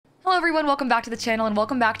Hello everyone, welcome back to the channel and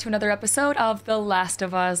welcome back to another episode of The Last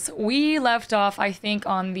of Us. We left off, I think,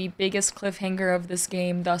 on the biggest cliffhanger of this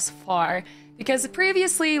game thus far. Because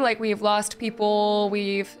previously, we've lost people,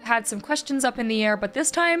 we've had some questions up in the air, but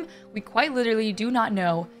this time, we quite literally do not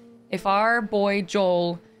know if our boy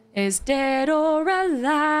Joel is dead or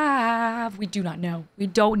alive. We do not know. We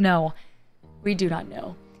don't know. We do not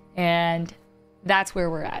know. And that's where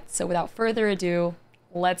we're at. So without further ado,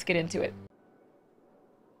 let's get into it.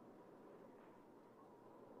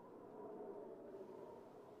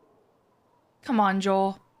 Come on,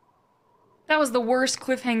 Joel. That was the worst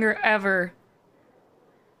cliffhanger ever.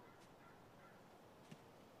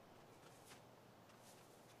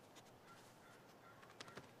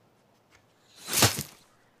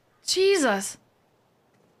 Jesus.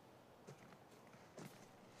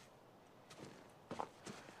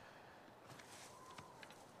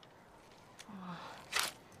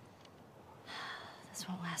 This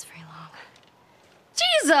won't last very long.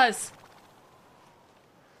 Jesus!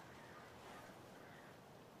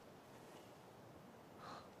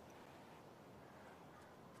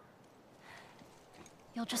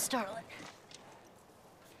 You'll just startle it.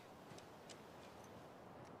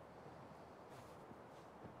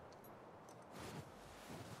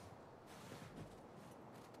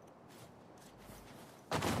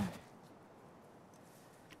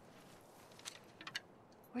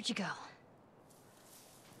 Where'd you go?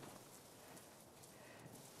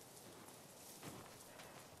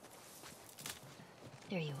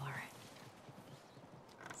 There you are.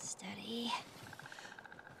 Steady.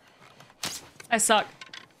 I suck.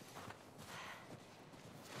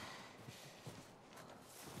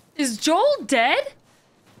 Is Joel dead?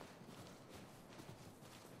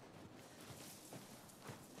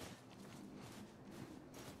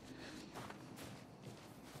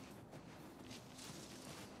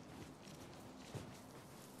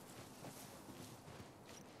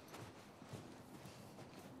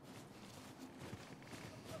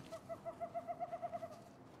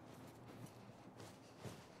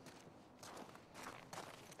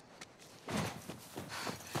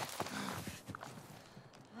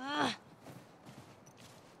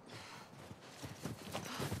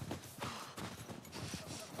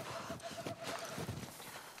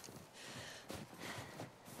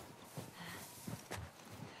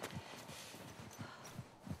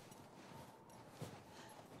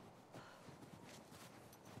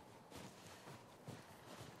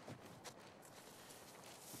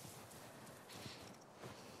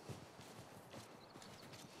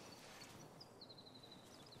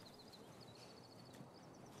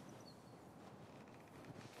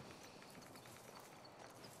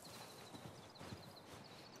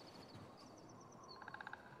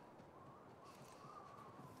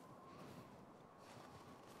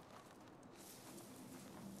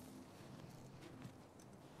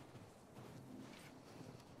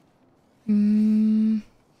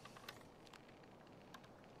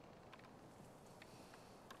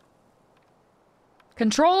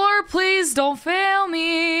 Controller, please don't fail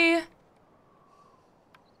me.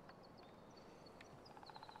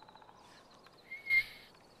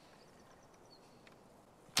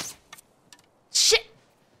 Shit.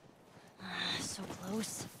 So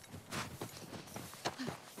close.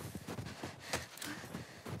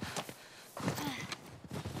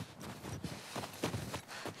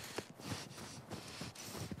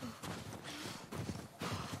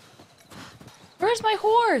 Where's my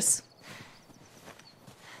horse?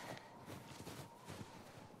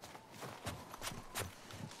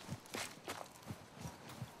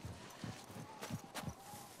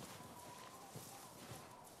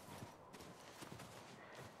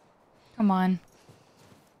 Come on.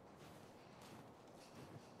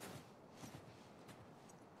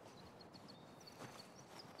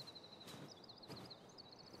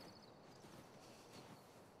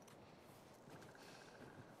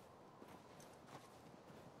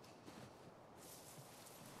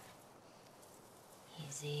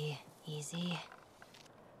 Easy, easy.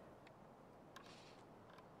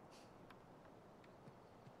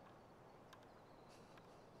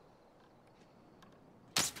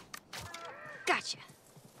 Gotcha.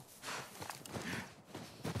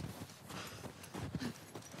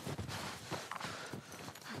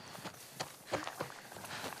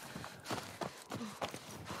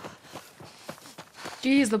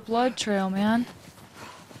 Jeez, the blood trail, man.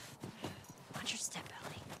 Watch your step,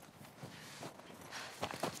 Ellie.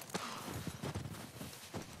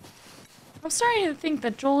 I'm starting to think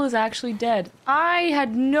that Joel is actually dead. I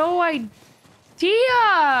had no idea.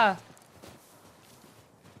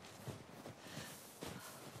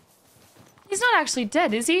 He's not actually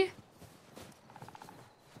dead, is he?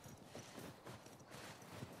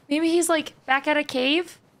 Maybe he's like back at a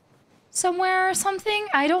cave somewhere or something?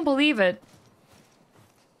 I don't believe it.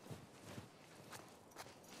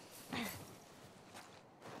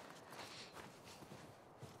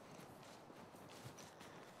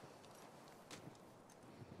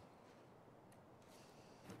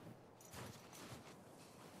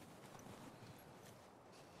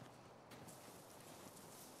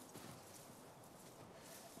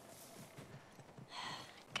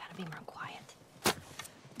 Gotta be more quiet.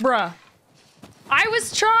 Bruh. I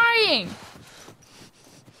was trying!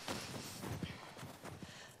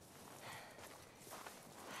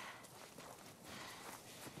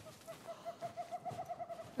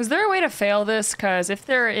 Is there a way to fail this? Because if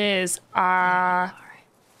there is,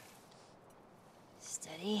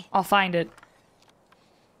 Steady. I'll find it.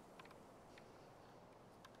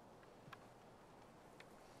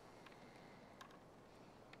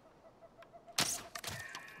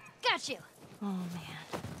 Got you. Oh man.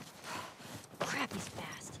 Crap, he's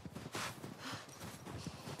fast.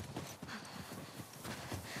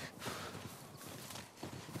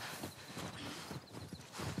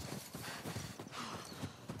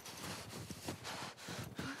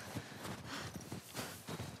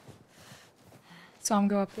 So I'm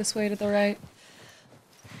go up this way to the right.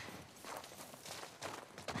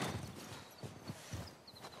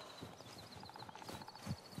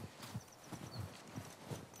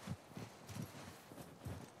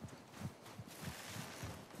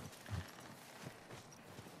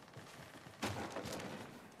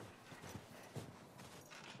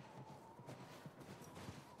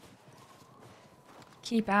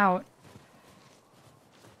 Keep out.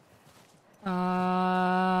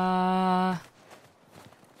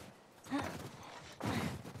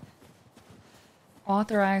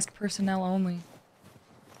 Authorized personnel only.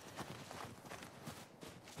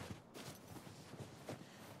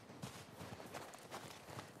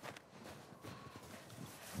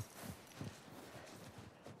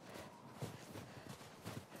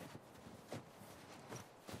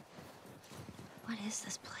 What is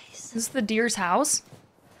this place? Is this the deer's house?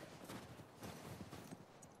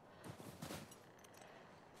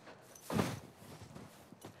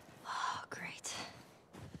 Oh, great.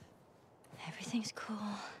 Everything's cool.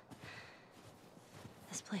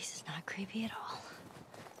 This place is not creepy at all.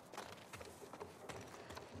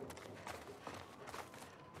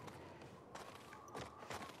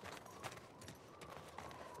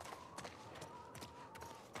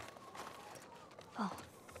 Oh.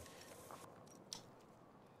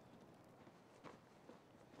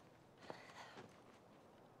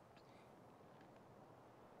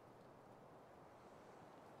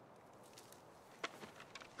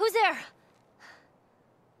 Who's there?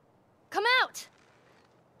 Come out!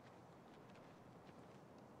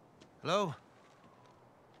 Hello?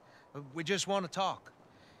 We just want to talk.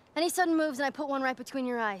 Any sudden moves and I put one right between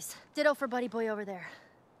your eyes. Ditto for Buddy Boy over there.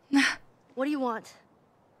 What do you want?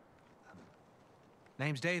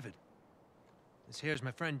 Name's David. This here's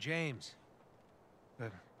my friend James.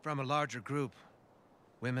 We're from a larger group.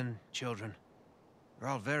 Women, children. We're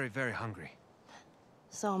all very, very hungry.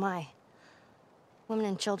 So am I. Women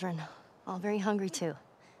and children, all very hungry too.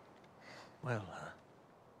 Well,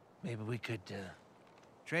 maybe we could,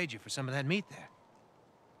 trade you for some of that meat there.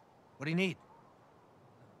 What do you need?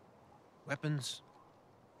 Weapons?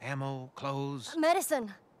 Ammo? Clothes?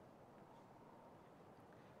 Medicine!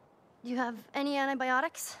 Do you have any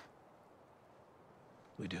antibiotics?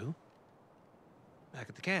 We do. Back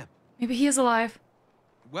at the camp. Maybe he is alive.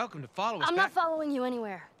 Welcome to follow us I'm back. not following you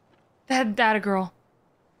anywhere. That a girl.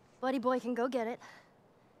 Buddy Boy can go get it.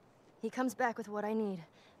 He comes back with what I need.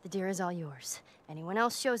 The deer is all yours. Anyone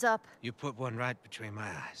else shows up... You put one right between my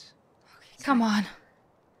eyes. Come on.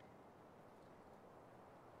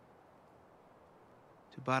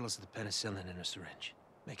 2 bottles of the penicillin in a syringe.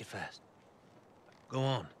 Make it fast. Go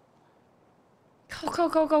on.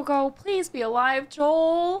 Go. Please be alive,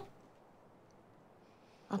 Joel.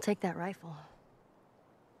 I'll take that rifle.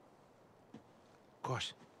 Of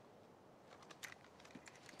course.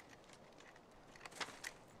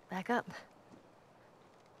 Back up.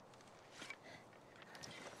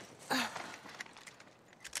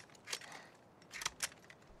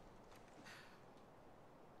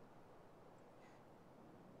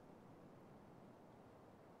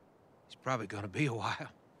 It's probably gonna be a while.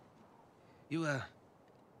 You,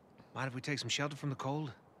 mind if we take some shelter from the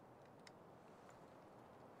cold?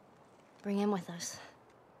 Bring him with us.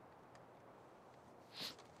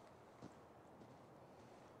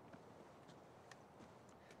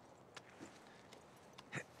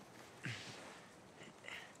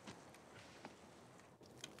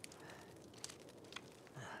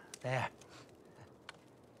 There.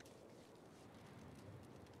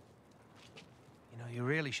 You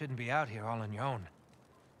really shouldn't be out here all on your own.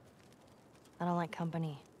 I don't like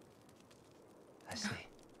company. I see.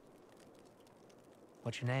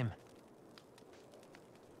 What's your name?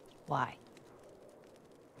 Why?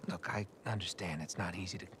 Look, I understand it's not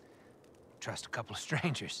easy to trust a couple of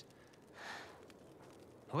strangers.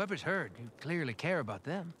 Whoever's hurt, you clearly care about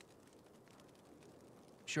them.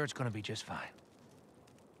 I'm sure it's gonna be just fine.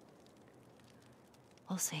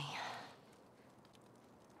 We'll see.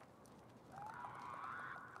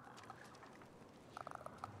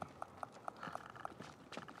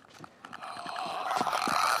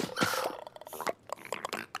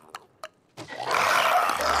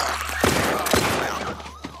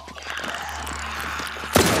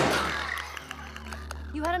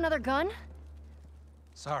 You had another gun?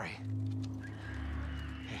 Sorry.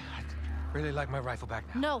 Hey, I'd really like my rifle back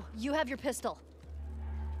now. No, you have your pistol.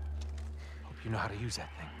 Hope you know how to use that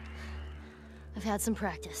thing. I've had some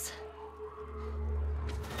practice.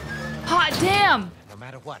 Hot damn! No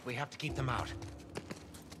matter what, we have to keep them out.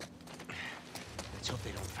 Let's hope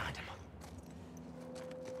they don't find him.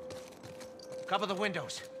 Cover the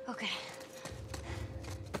windows. Okay.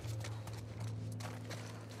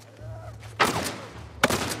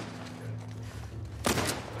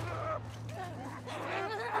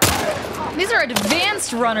 These are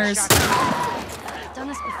advanced runners. I've done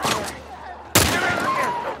this before.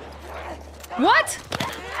 What?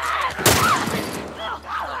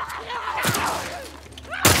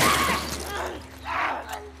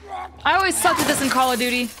 I always sucked at this in Call of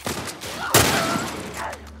Duty.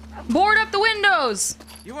 Board up the windows!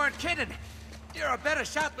 You weren't kidding. You're a better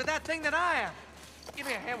shot with that thing than I am. Give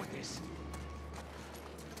me a hand with this.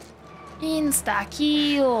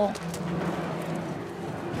 Insta-kill.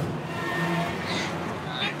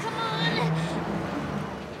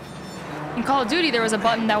 In Call of Duty, there was a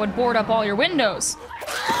button that would board up all your windows.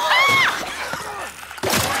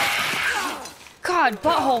 God,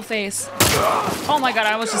 butthole face. Oh my god,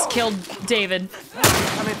 I almost just killed David.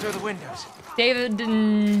 Come in through the windows. David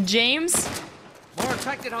and James? More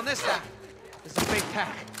infected on this side. This is a big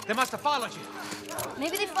pack. They must have followed you.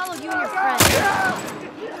 Maybe they followed you and your friend.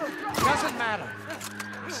 Doesn't matter.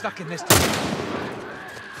 We're stuck in this town.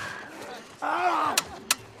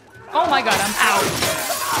 Oh my god, I'm out.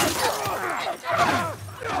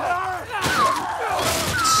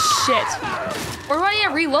 Shit. Where do I need to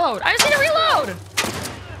reload? I just need to reload!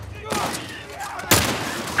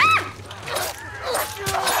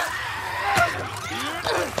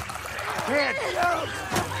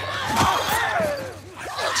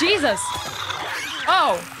 Jesus.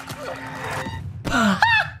 Oh.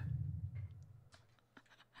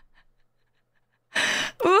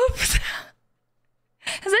 Oops.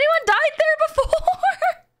 Has anyone died there before?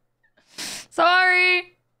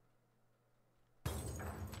 Sorry.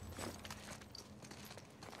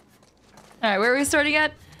 Alright, where are we starting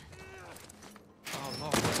at? Oh,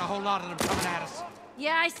 Lord, there's a whole lot of them coming at us.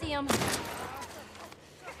 Yeah, I see him.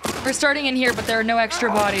 We're starting in here, but there are no extra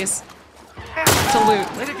bodies to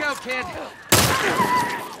loot. Way to go, kid.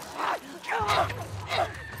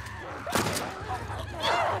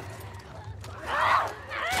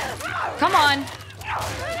 Come on.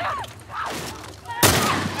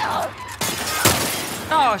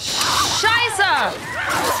 Oh, scheisse!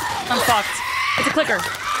 I'm fucked. It's a clicker.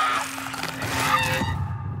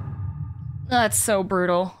 That's so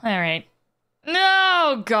brutal. Alright.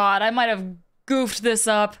 No, God, I might have goofed this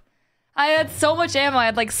up. I had so much ammo. I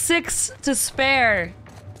had like 6 to spare.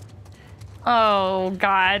 Oh,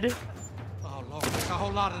 God. Oh, Lord, there's a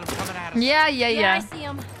whole lot of them coming at us. Yeah. Yeah, I see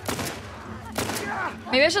him.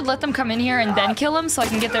 Maybe I should let them come in here and then kill them so I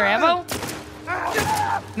can get their ammo?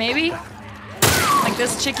 Maybe? Like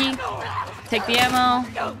this chickie. Take the ammo.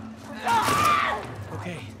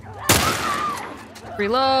 Okay.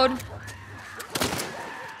 Reload.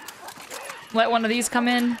 Let one of these come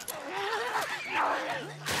in.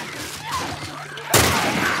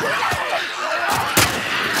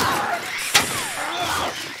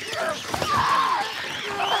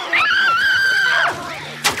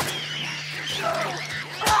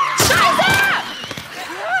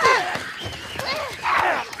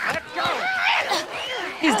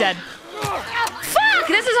 He's dead. Fuck!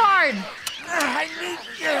 This is hard! I need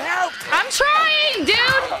your help! I'm trying, dude!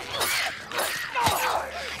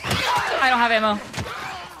 I don't have ammo.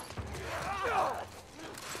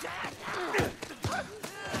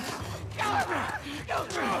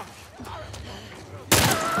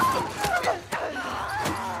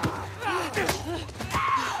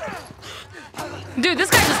 Dude,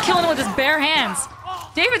 this guy's just killing him with his bare hands.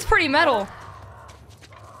 David's pretty metal.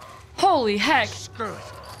 Holy heck. Screw it.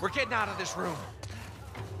 We're getting out of this room.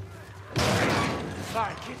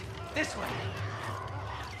 Sorry, kid. This way.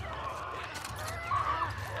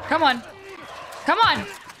 Come on. Come on.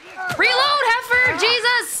 Reload, heifer!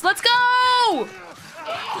 Jesus! Let's go!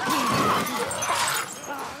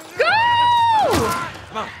 Go!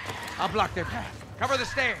 Come on. I'll block their path. Cover the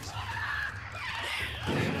stairs.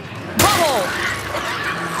 Butthole!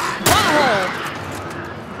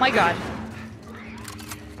 Butthole! My God.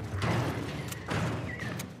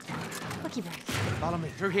 Lucky break. Follow me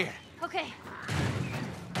through here. Okay.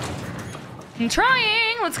 I'm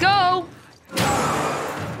trying. Let's go. Do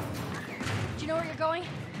you know where you're going?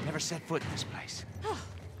 Never set foot in this place.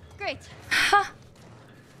 Great.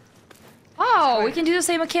 Oh, we can do the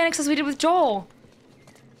same mechanics as we did with Joel.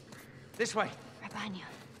 This way. Right behind you.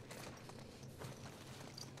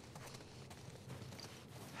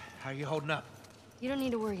 How are you holding up? You don't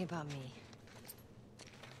need to worry about me.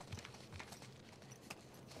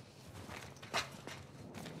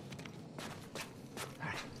 All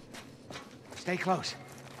right. Stay close.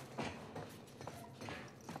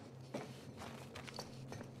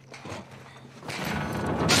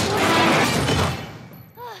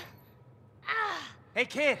 Hey,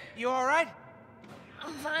 kid, you all right?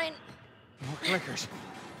 I'm fine. More clickers.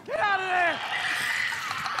 Get out of there!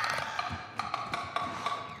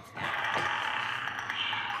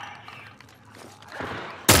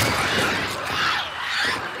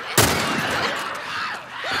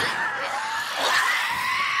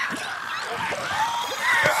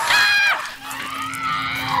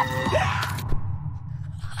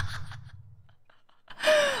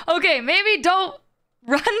 Okay, maybe don't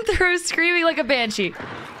run through screaming like a banshee.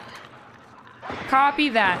 Copy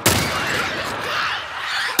that.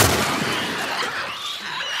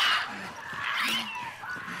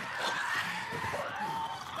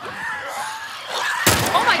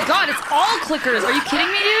 Oh my God, it's all clickers. Are you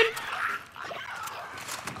kidding me, dude?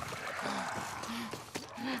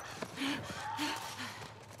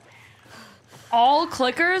 All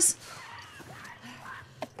clickers?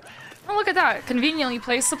 Oh, look at that. Conveniently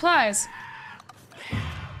placed supplies.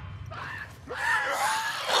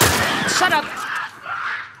 Shut up.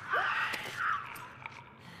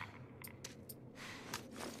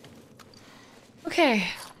 Okay.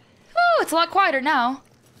 Oh, it's a lot quieter now.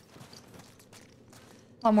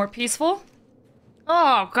 A lot more peaceful.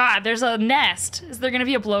 Oh, God, there's a nest. Is there gonna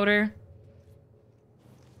be a bloater?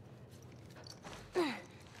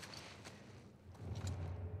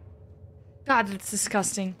 God, that's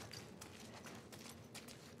disgusting.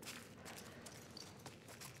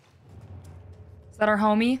 Is that our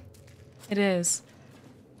homie? It is.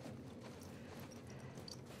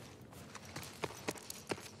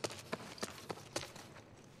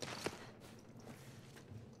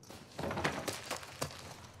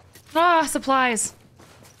 Ah, supplies.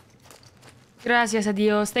 Gracias a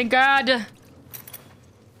Dios. Thank God.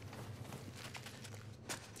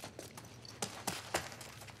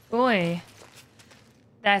 Boy.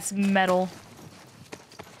 That's metal.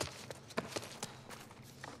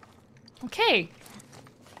 Okay.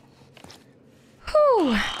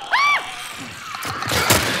 Whew.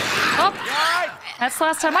 Oh, that's the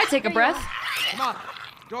last time I take a breath. Come on.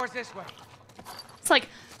 Door's this way. It's like,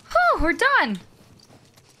 whew, we're done.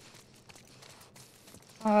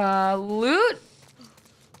 Loot?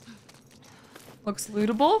 Looks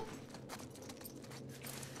lootable.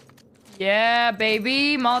 Yeah,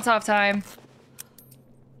 baby. Molotov time.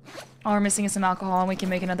 All we're missing is some alcohol and we can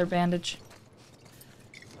make another bandage.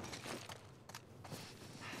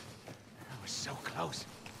 We're so close.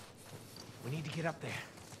 We need to get up there.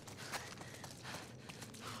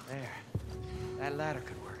 There. That ladder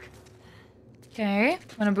could work. Okay,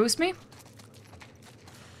 wanna boost me?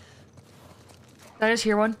 Did I just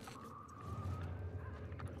hear one?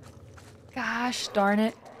 Gosh darn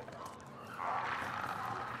it.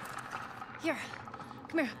 Here.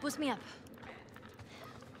 Come here. Boost me up.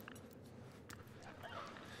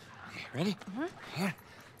 Okay, ready? Here.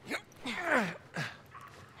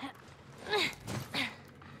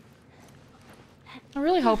 I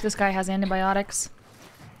really hope this guy has antibiotics.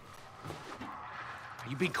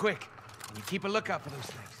 You be quick. And you keep a lookout for those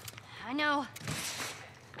things. I know.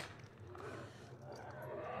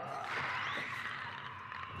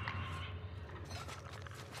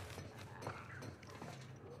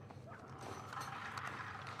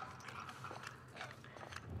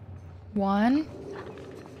 One.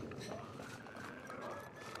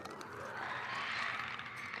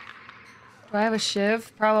 Do I have a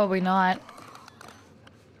shiv? Probably not.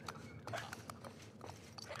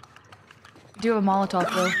 I do have a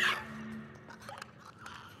Molotov though.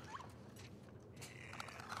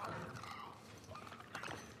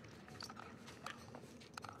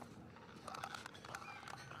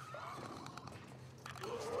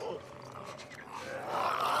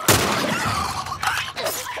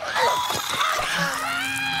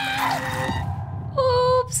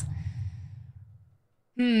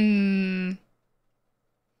 Hmm.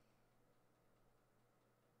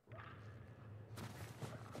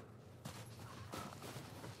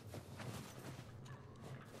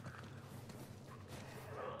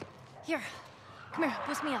 Here, come here,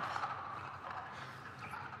 boost me up.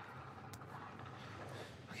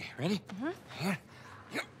 Okay, ready? Here.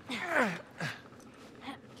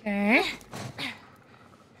 Okay.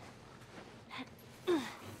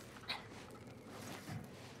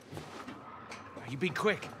 You be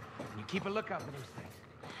quick. And you keep a lookout for those things.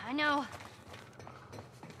 I know.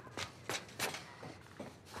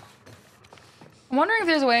 I'm wondering if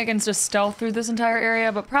there's a way I can just stealth through this entire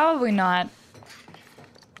area, but probably not.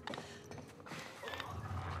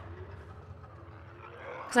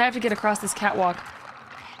 Because I have to get across this catwalk.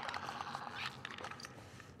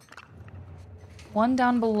 One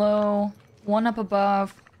down below, one up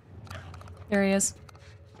above. There he is.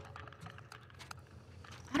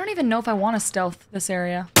 I don't even know if I want to stealth this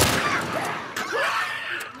area.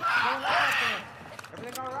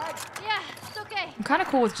 Everything all right? Yeah, it's okay. I'm kind of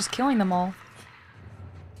cool with just killing them all.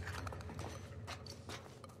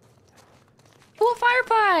 Ooh, fire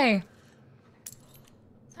pie!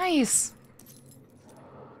 Nice.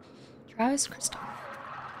 Travis Crystal.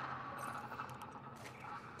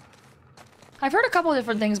 I've heard a couple of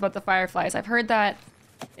different things about the Fireflies. I've heard that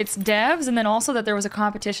it's devs, and then also that there was a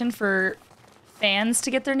competition for fans to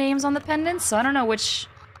get their names on the pendants, so I don't know which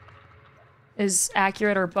is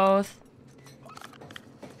accurate or both.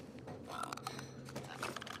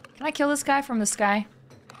 Can I kill this guy from the sky?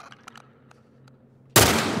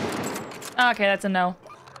 Okay, that's a no.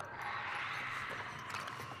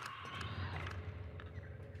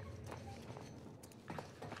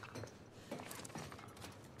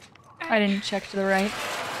 I didn't check to the right.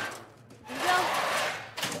 Here we go.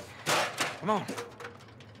 Come on. All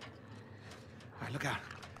right, look out.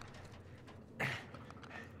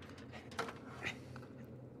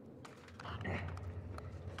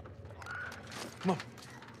 Come on.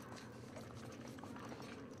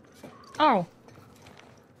 Oh.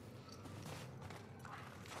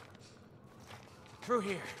 Through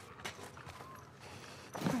here.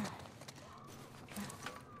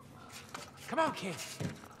 Come on, kid.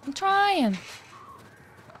 I'm trying.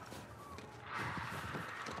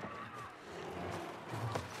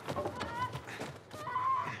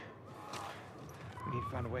 We need to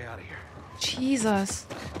find a way out of here. Jesus.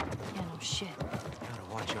 Yeah, no shit. Gotta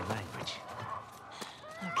watch your language.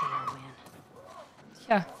 Okay, Erwin.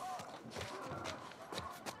 Yeah.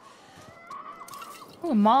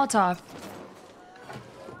 Ooh, a Molotov.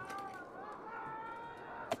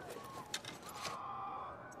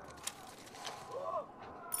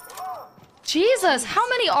 Jesus, how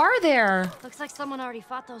many are there? Looks like someone already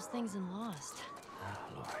fought those things and lost.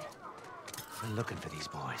 Oh, Lord. We're looking for these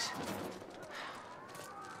boys.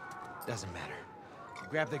 Doesn't matter.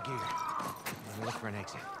 Grab the gear. And look for an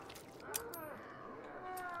exit.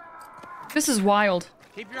 This is wild.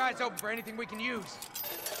 Keep your eyes open for anything we can use.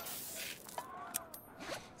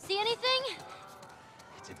 See anything?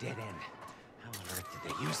 It's a dead end. How on earth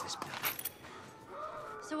did they use this building?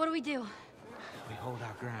 So what do? We hold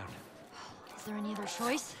our ground. Is there any other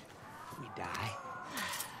choice? We die.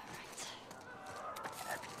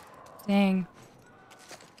 Dang.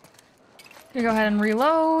 Gonna go ahead and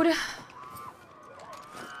reload.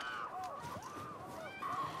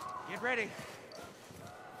 Get ready.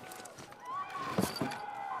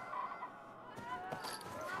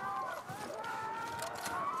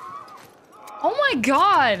 Oh my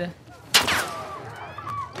god!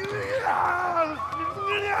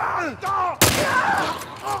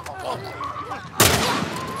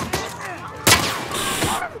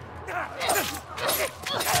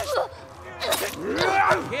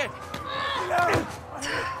 Kid.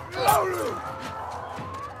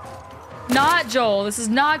 Not Joel. This is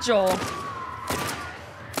not Joel.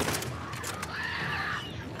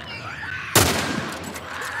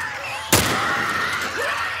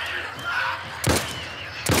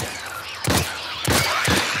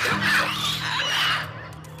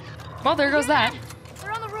 Well, there goes that.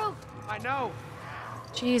 They're on the roof. I know.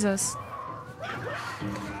 Jesus.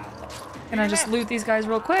 Can I just loot these guys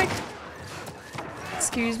real quick?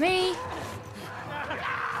 Excuse me.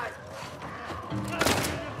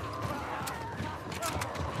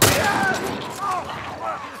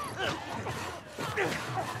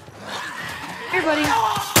 Here, buddy.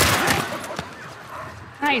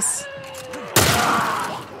 Nice.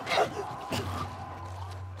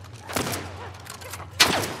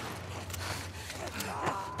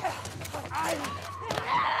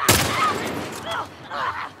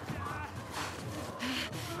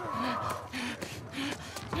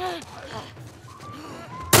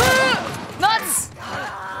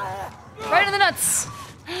 nuts!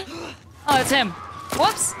 Oh, it's him.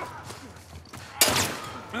 Whoops.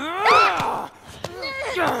 I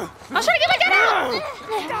was trying to get my gun out!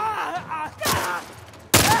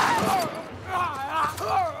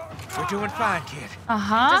 We're doing fine, kid.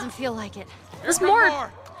 Uh-huh. Doesn't feel like it. There's more.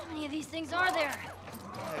 How many of these things are there?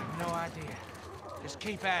 I have no idea. Just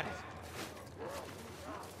keep at it.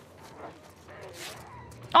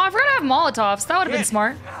 Oh, I forgot to have Molotovs. That would have been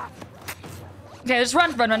smart. Okay, just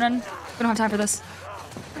run. We don't have time for this.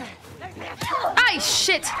 Ay,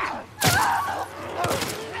 shit!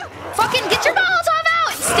 Fucking get your Molotov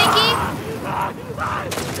out, stinky!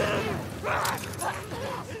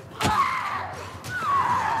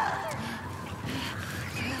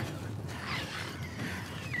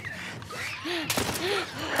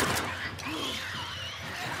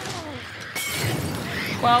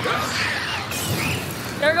 Well,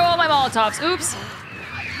 there go all my Molotovs. Oops.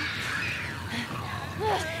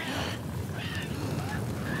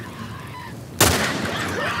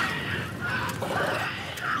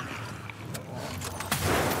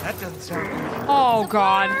 That doesn't sound good. Oh,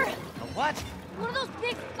 God. A what? One of those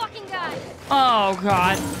big fucking guys. Oh,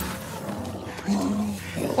 God.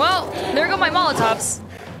 Well, there go my Molotovs.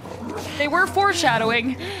 They were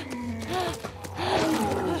foreshadowing.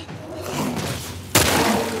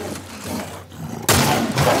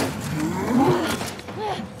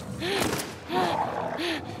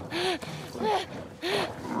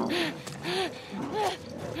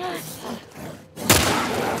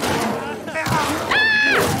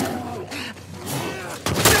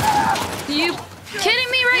 You kidding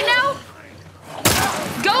me right now?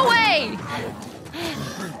 Go away!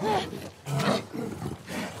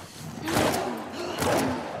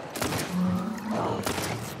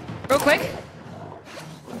 Real quick.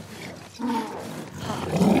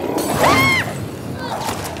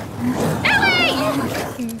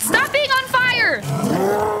 Ellie! Stop being on fire!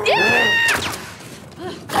 Yeah!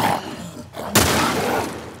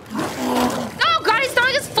 Oh God, he's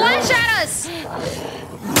throwing his flesh at us!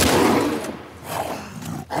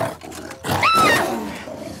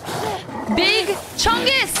 Big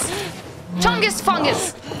Chungus! Chungus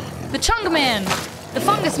fungus! The Chung Man! The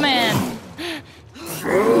Fungus Man!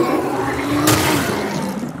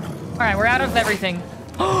 Alright, we're out of everything.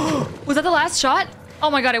 Was that the last shot? Oh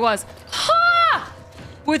my God, it was. Ha!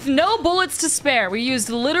 With no bullets to spare. We used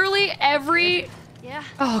literally every... Yeah,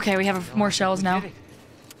 Oh, okay, we have more shells now.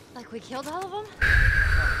 like we killed all of them?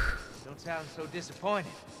 Don't sound so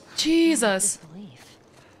disappointed. Jesus. Disbelief.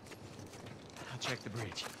 I'll check the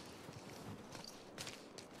bridge.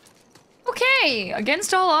 Okay,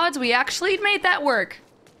 against all odds, we actually made that work.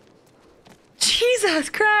 Jesus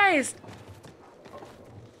Christ.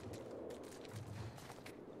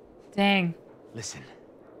 Dang. Listen,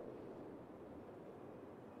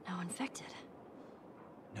 No infected.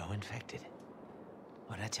 no infected.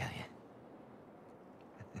 What'd I tell you?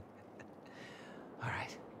 All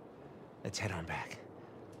right, let's head on back.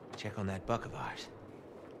 Check on that buck of ours.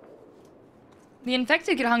 The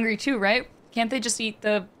infected get hungry too, right? Can't they just eat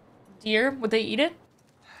the deer? Would they eat it?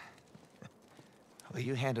 Well,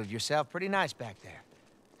 you handled yourself pretty nice back there.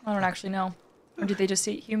 I don't actually know. Or did they just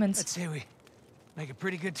eat humans? Let's say we make a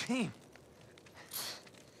pretty good team.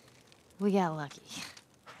 We got lucky.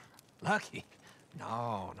 Lucky?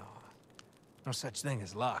 No. No such thing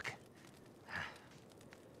as luck.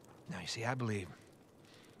 Now, you see, I believe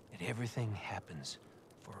that everything happens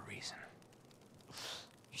for a reason.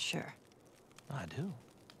 Sure. I do.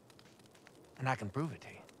 And I can prove it to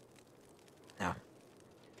you. Now,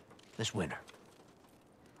 this winter,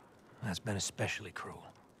 that's been especially cruel.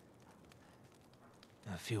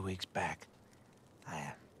 A few weeks back,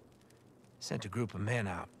 I sent a group of men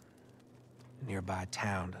out to a nearby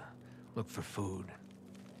town to look for food.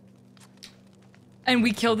 And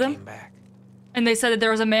we killed Came them? back. And they said that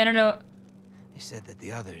there was a man and a... They said that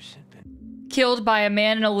the others had been... Killed by a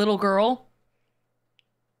man and a little girl?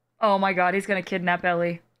 Oh my God, he's gonna kidnap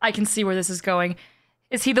Ellie. I can see where this is going.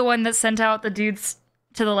 Is he the one that sent out the dudes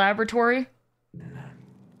to the laboratory?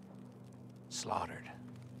 slaughtered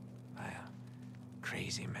by a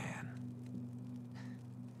crazy man.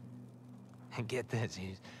 And get this,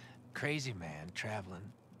 he's a crazy man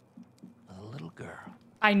traveling with a little girl.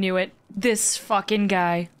 I knew it. This fucking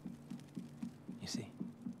guy. You see,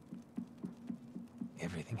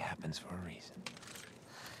 everything happens for a reason.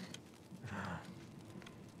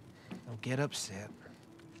 Don't get upset.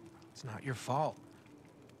 It's not your fault.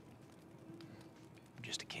 I'm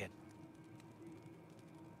just a kid.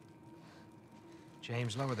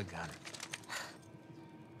 James, lower the gun.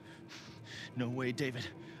 No way, David.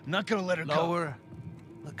 I'm not gonna let her go. Lower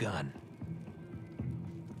the gun.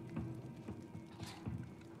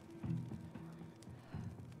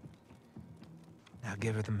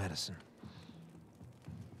 give her the medicine.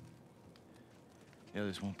 The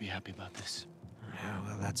others won't be happy about this. Yeah,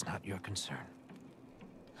 well, that's not your concern.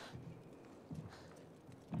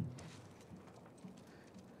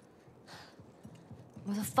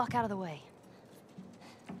 Move the fuck out of the way.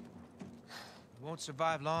 You won't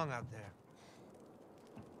survive long out there.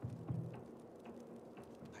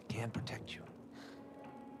 I can protect you.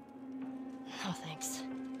 No, thanks.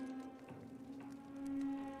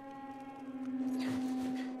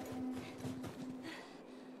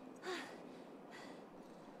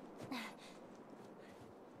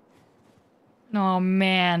 Oh,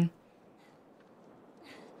 man.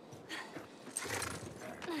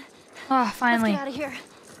 Oh, finally. Let's get out of here.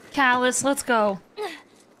 Callus, let's go.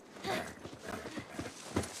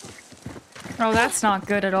 Oh, that's not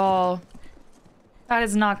good at all. That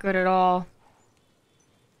is not good at all.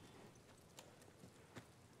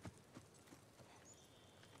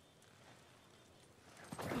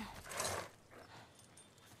 Come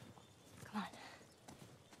on.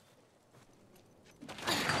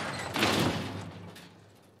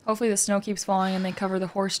 Hopefully the snow keeps falling and they cover the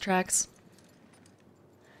horse tracks.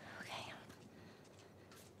 Okay.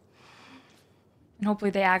 And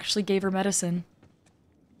hopefully they actually gave her medicine.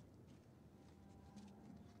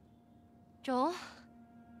 Joel?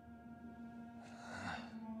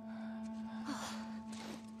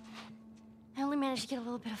 I only managed to get a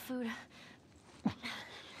little bit of food.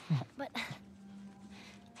 But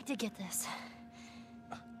I did get this.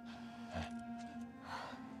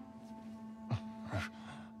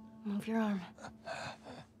 Move your arm.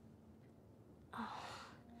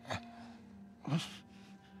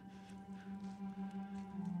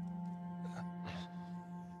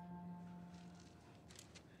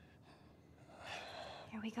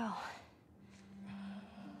 Here we go.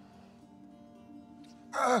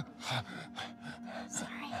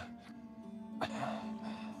 Sorry.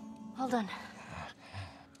 Well done.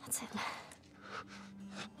 That's it.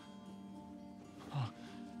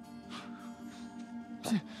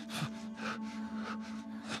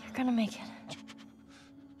 You're gonna make it.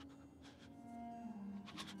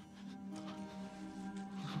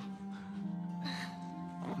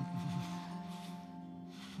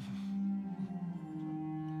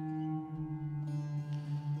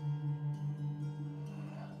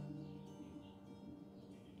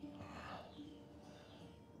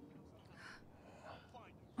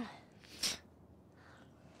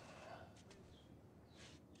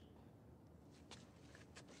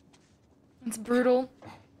 It's brutal.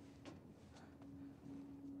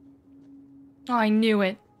 Oh, I knew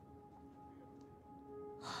it.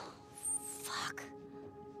 Fuck.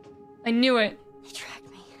 I knew it. They tracked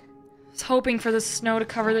me. I was hoping for the snow to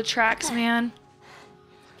cover the tracks, man.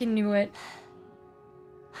 Fucking knew it.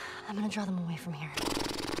 I'm gonna draw them away from here.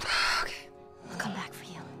 Okay. I'll come back for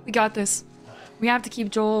you. We got this. We have to keep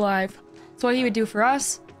Joel alive. That's what he would do for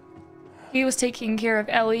us. He was taking care of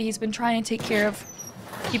Ellie. He's been trying to take care of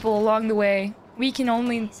people along the way. We can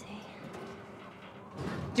only Easy.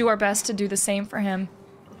 do our best to do the same for him.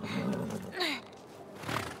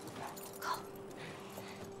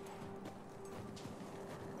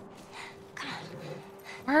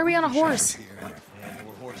 Why are we on a horse? Yeah, there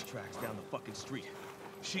were horse tracks down the fucking street.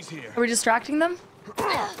 She's here. Are we distracting them? Hey,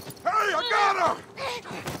 I got her!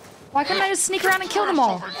 Why couldn't I just sneak around and kill them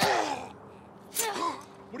all?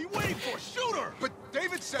 What are you waiting for? Shoot her! But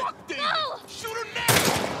David said... Fuck David! No! Shoot her now!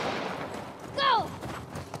 Go!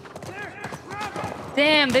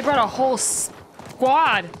 Damn, they brought a whole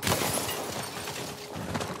squad.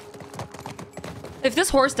 If this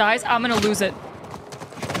horse dies, I'm gonna lose it.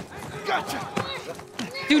 Gotcha!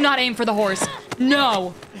 Do not aim for the horse.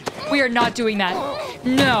 No. We are not doing that.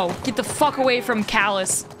 No. Get the fuck away from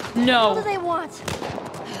Callus. What do No. they want?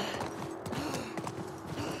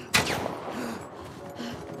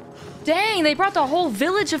 Dang, they brought the whole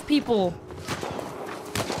village of people.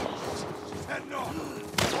 Heading off!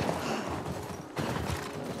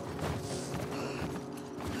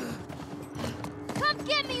 Come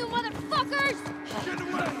get me, you motherfuckers! Get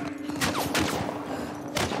away!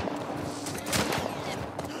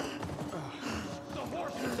 The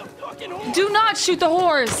horse is the fucking horse! Do not shoot the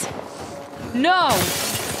horse. No.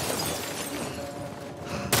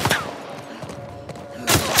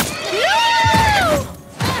 No!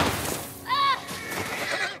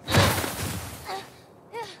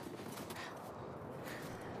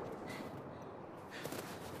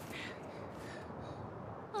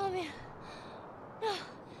 Oh man. No.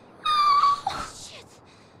 Shit.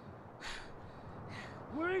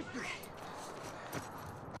 Where is she?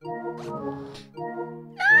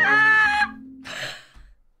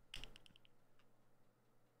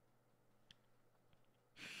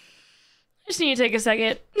 Just need to take a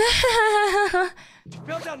second. She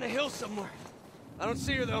fell down the hill somewhere. I don't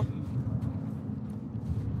see her though.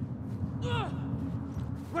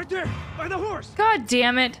 Right there, by the horse. God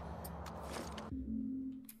damn it.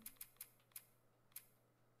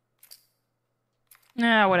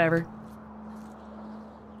 Nah, whatever.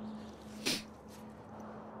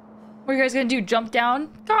 What are you guys gonna do? Jump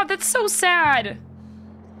down? God, that's so sad.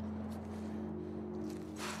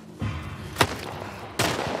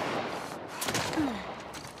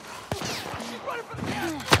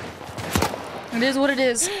 It is what it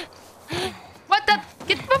is. What the?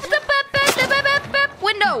 Get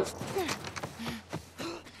window.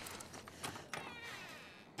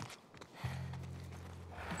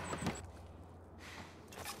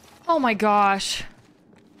 Oh my gosh.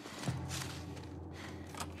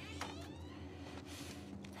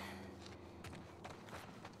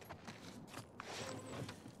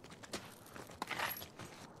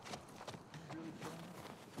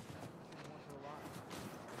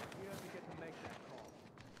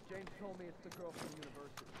 James told me it's the girl from the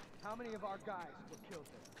university. How many of our guys were killed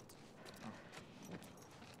there?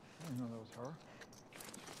 I didn't know that was her.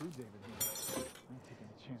 Screw David here. I'm taking a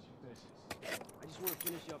chance with this. I just want to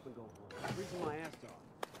finish up and go home. Freezing my ass off.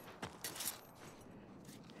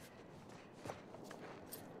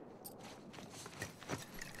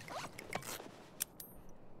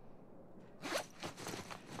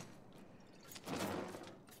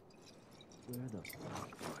 Where the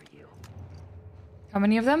fuck are you? How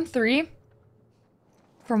many of them? 3?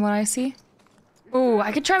 From what I see. Ooh,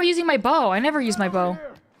 I could try using my bow. I never use my bow.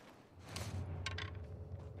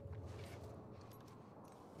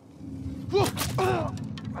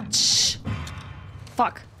 Shh.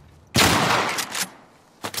 Fuck.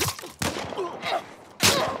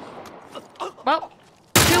 Well,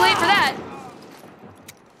 too late for that.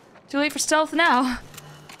 Too late for stealth now.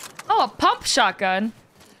 Oh, a pump shotgun.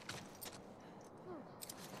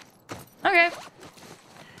 Okay.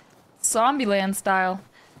 Zombieland style.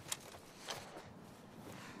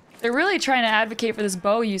 They're really trying to advocate for this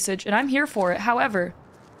bow usage, and I'm here for it. However,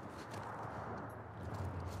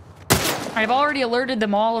 I've already alerted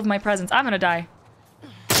them all of my presence. I'm gonna die.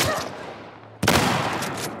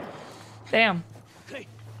 Damn.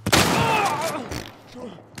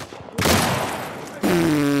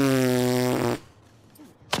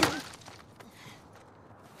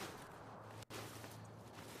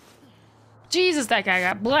 Jesus, that guy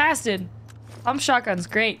got blasted. Pump shotgun's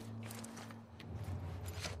great.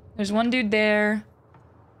 There's one dude there.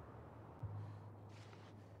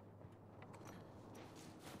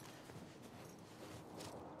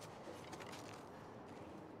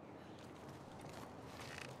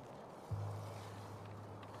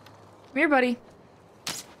 Come here, buddy.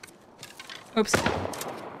 Oops.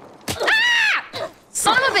 Ah!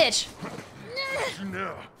 Son of a bitch!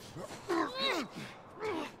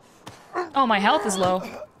 Oh, my health is low.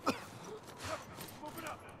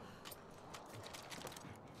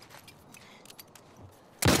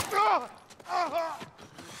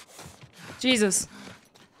 Jesus.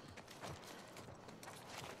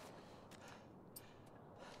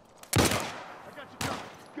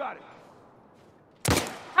 Got it.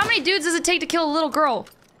 How many dudes does it take to kill a little girl?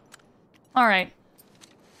 Alright.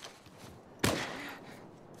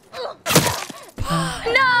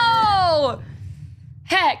 No!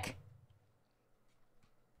 Heck.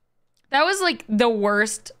 That was like the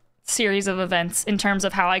worst series of events in terms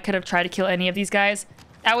of how I could have tried to kill any of these guys.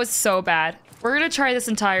 That was so bad. We're gonna try this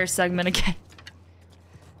entire segment again.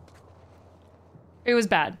 It was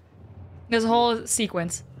bad. This whole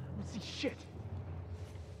sequence. Let's see shit.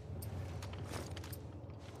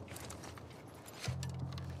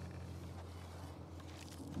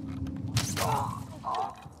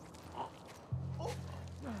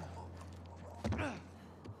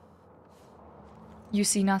 You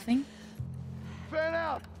see nothing? Fan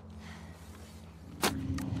out.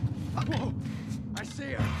 Whoa. I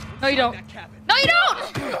see her. No, you don't. That cabin. No, you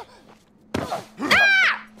don't!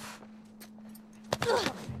 Ah!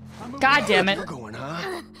 God damn it. You're going,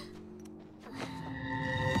 huh?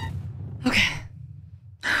 Okay.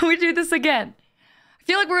 We do this again. I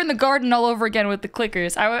feel like we're in the garden all over again with the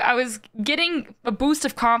clickers. I was getting a boost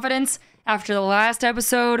of confidence after the last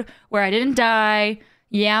episode where I didn't die.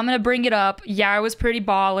 Yeah, I'm gonna bring it up. Yeah, I was pretty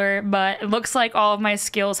baller, but it looks like all of my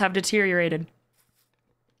skills have deteriorated.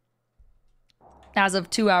 As of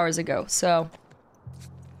 2 hours ago, so.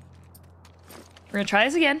 We're gonna try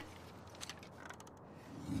this again.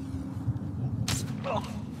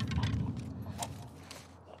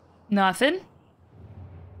 Nothing.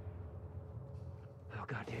 Oh,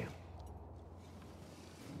 goddamn.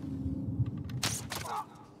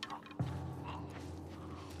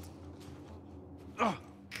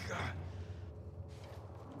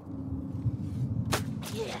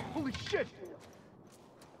 Shit!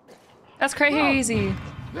 That's crazy.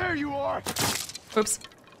 There you are! Oops.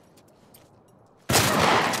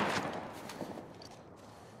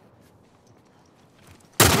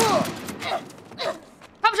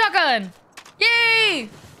 Pump shotgun! Yay!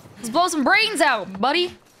 Let's blow some brains out,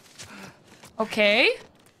 buddy. Okay.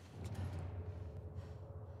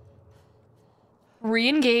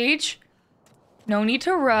 Re-engage. No need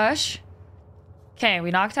to rush. Okay,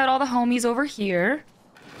 we knocked out all the homies over here.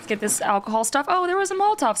 Let's get this alcohol stuff. Oh, there was some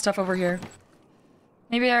Molotov stuff over here.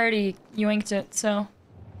 Maybe I already yoinked it, so...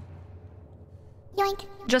 Yoink.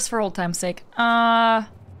 Just for old time's sake.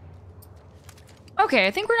 Okay,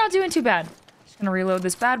 I think we're not doing too bad. Just gonna reload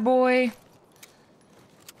this bad boy.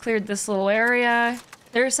 Cleared this little area.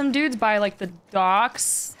 There's some dudes by, like, the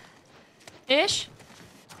docks-ish.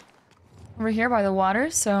 Over here by the water,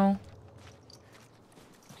 so...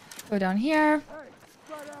 Go down here.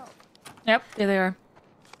 Yep, there they are.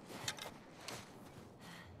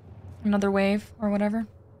 Another wave, or whatever.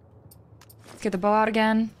 Let's get the bow out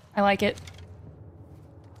again. I like it.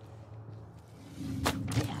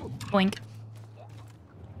 Blink.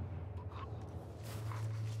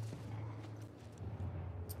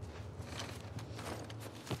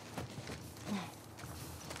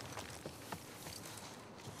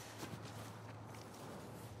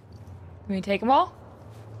 Can we take them all?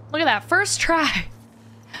 Look at that, first try.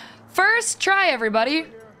 First try, everybody.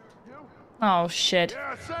 Oh, shit.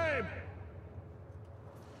 Yeah, same!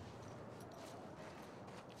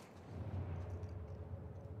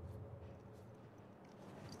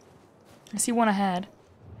 I see one ahead.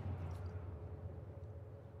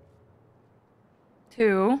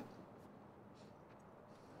 Two.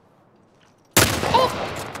 Oh!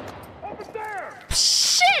 Over there!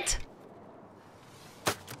 Shit!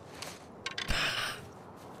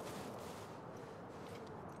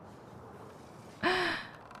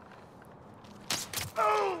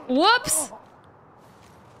 Whoops!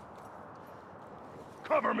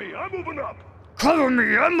 Cover me, I'm moving up! Cover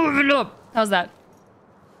me, I'm moving up! How's that?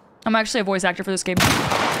 I'm actually a voice actor for this game.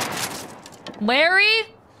 Larry?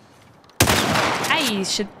 Ay,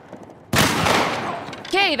 shit.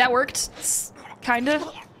 Okay, that worked. Kinda.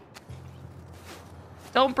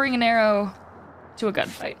 Don't bring an arrow to a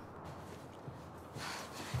gunfight.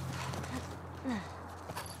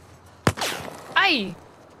 Aye!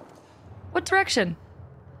 What direction?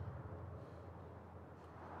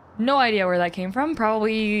 No idea where that came from.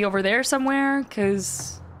 Probably over there somewhere,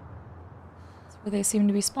 because that's where they seem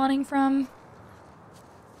to be spawning from.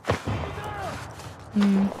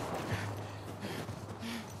 Hmm.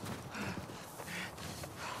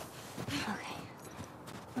 Okay.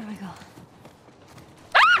 Where do I go?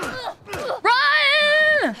 Ah!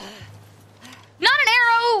 Run! Not an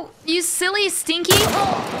arrow, you silly stinky.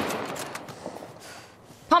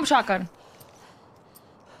 Pump shotgun.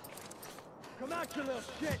 Come out, you little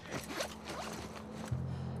shit!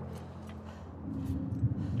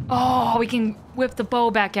 Oh, we can whip the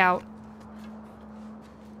bow back out.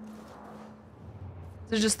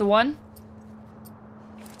 Is it just the one?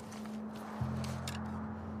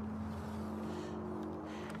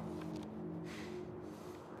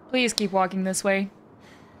 Please keep walking this way.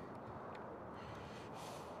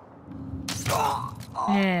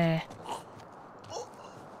 Yeah.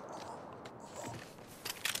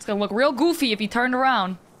 It's gonna look real goofy if he turned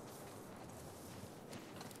around.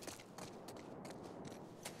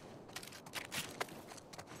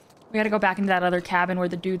 We gotta go back into that other cabin where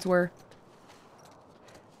the dudes were.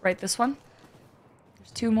 Right, this one.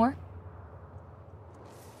 There's two more.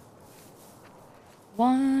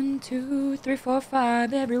 1, 2, 3, 4,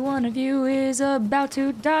 5. Every one of you is about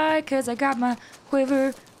to die, 'cause I got my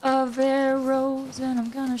quiver of arrows and I'm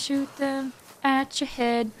gonna shoot them at your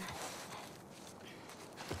head.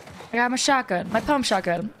 I got my shotgun, my pump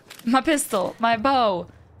shotgun, my pistol, my bow.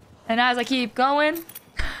 And as I keep going,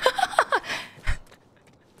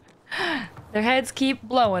 their heads keep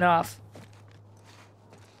blowing off.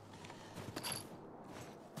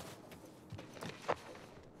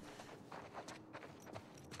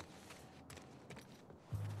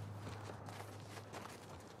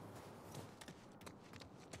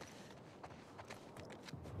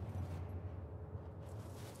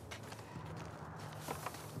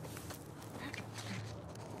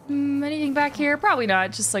 Anything back here? Probably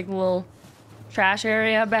not. Just like a little trash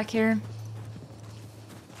area back here.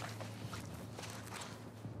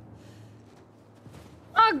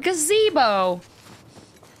 A gazebo.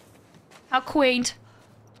 How quaint.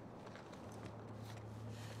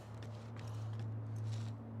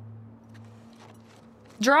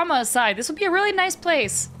 Drama aside, this would be a really nice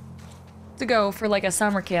place to go for like a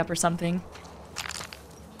summer camp or something.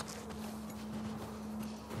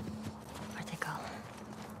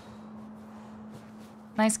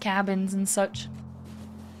 Nice cabins and such.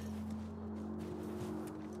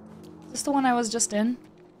 Is this the one I was just in?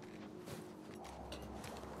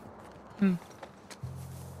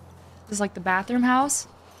 This is like the bathroom house?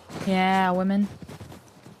 Yeah, women.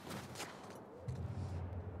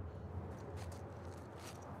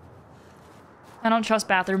 I don't trust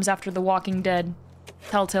bathrooms after The Walking Dead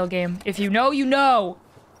Telltale game. If you know, you know.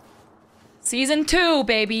 Season 2,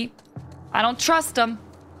 baby. I don't trust them.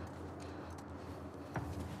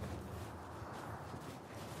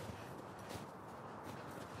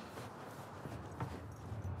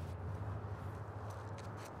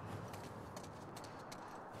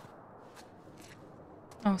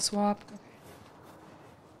 Oh, swap.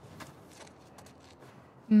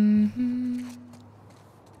 Mm-hmm.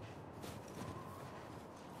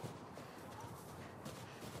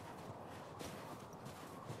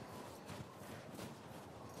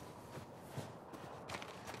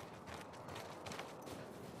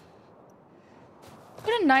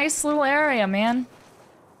 What a nice little area, man.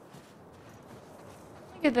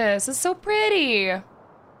 Look at this. It's so pretty.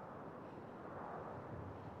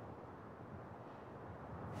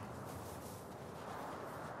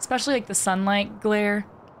 Especially like the sunlight glare.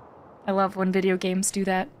 I love when video games do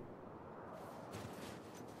that.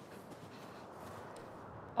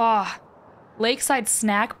 Ah, Lakeside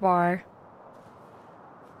Snack Bar.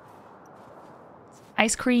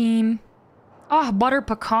 Ice cream. Oh, butter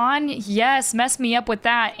pecan. Yes, mess me up with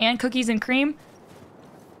that. And cookies and cream.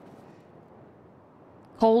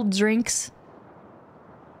 Cold drinks.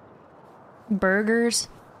 Burgers.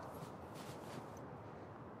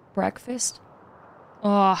 Breakfast.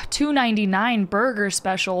 Oh, $2.99 burger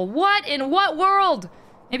special. What in what world?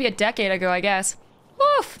 Maybe a decade ago, I guess.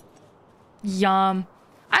 Woof. Yum.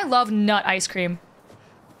 I love nut ice cream.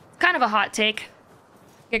 Kind of a hot take.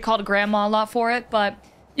 Get called grandma a lot for it, but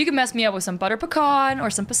you can mess me up with some butter pecan or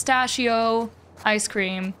some pistachio ice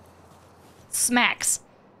cream. Smacks.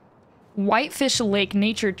 Whitefish Lake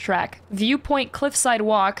Nature Track. Viewpoint Cliffside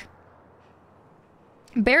Walk.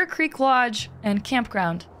 Bear Creek Lodge and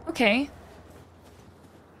Campground. Okay.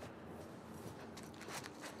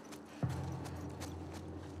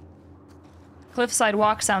 Cliffside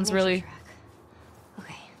Walk sounds really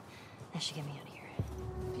Okay, that should get me out of here.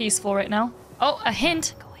 peaceful right now. Oh, a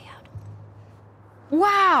hint. Go way out.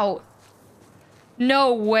 Wow.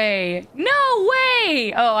 No way. No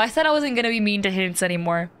way. Oh, I said I wasn't gonna be mean to hints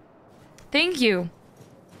anymore. Thank you.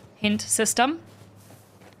 Hint system.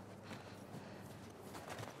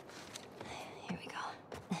 Here we go.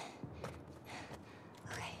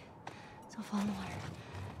 Okay, so fall in the water.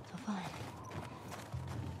 So fall in.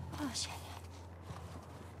 Oh shit.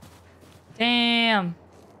 Damn.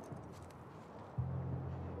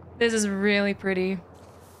 This is really pretty.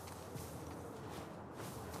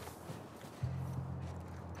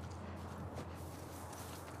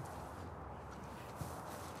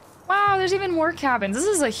 Wow, there's even more cabins. This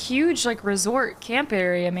is a huge, like, resort camp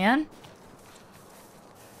area, man.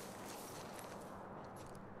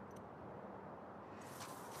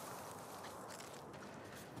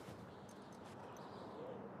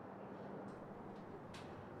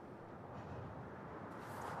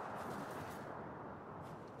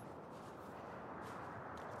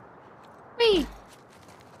 Wait.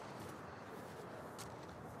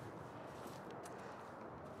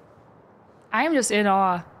 I am just in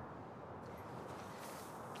awe.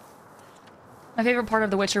 My favorite part of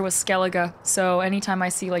The Witcher was Skellige, so anytime I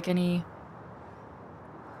see, like, any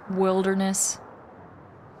wilderness.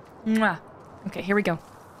 Mwah. Okay, here we go.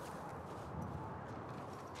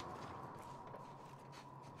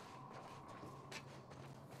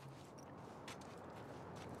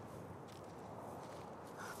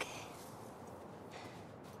 Okay.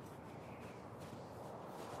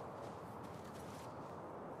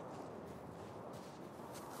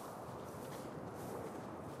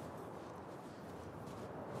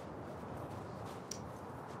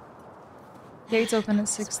 Gates open at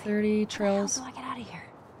 6:30, trails. How do I get out of here?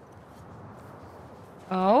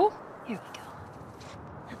 Oh? Here we go.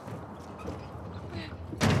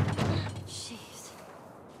 Jeez.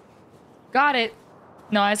 Got it.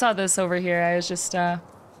 No, I saw this over here. I was just,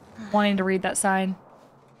 wanting to read that sign.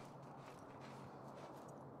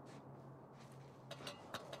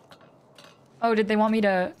 Oh, did they want me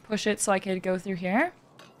to push it so I could go through here?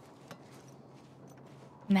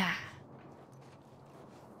 Nah.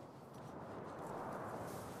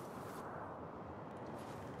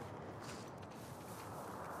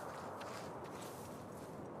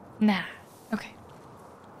 Nah. Okay.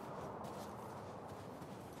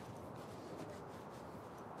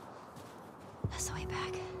 That's the way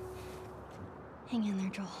back. Hang in there,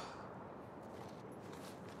 Joel.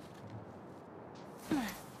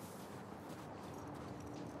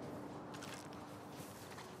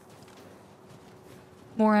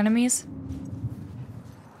 More enemies.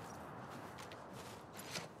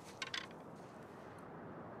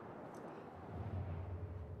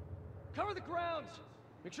 Cover the grounds.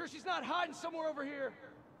 Make sure she's not hiding somewhere over here.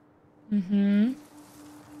 Mm-hmm.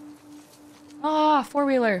 Ah,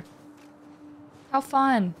 four-wheeler. How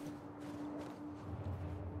fun.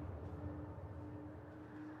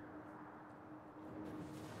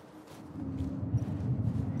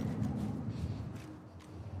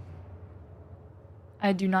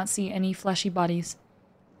 I do not see any fleshy bodies.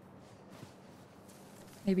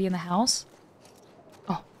 Maybe in the house?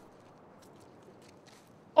 Oh.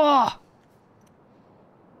 Oh!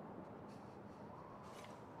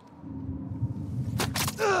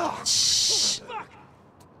 Shh.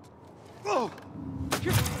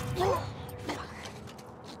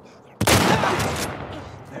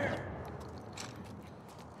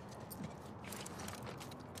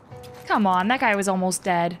 Come on, that guy was almost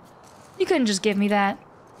dead. You couldn't just give me that.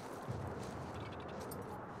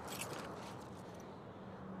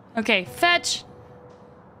 Okay, fetch!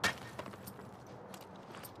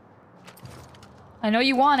 I know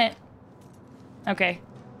you want it. Okay,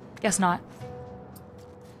 guess not.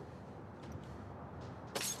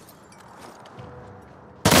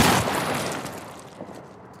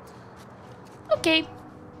 Okay.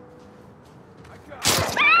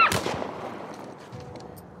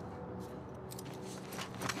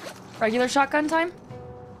 Regular shotgun time?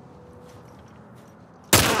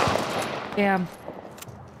 Damn.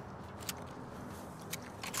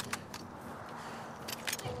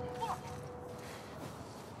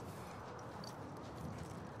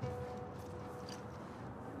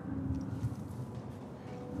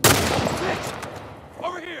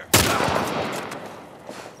 Over here.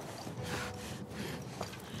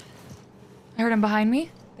 I heard him behind me.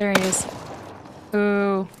 There he is.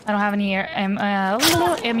 Ooh, I don't have any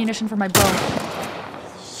ammunition for my bow.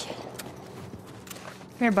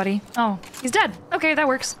 Come here, buddy. Oh, he's dead. Okay, that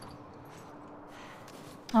works.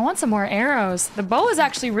 I want some more arrows. The bow is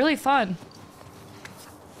actually really fun.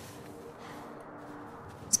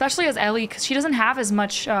 Especially as Ellie, because she doesn't have as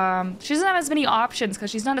much, she doesn't have as many options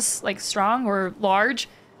because she's not as, like, strong or large.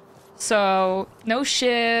 So, no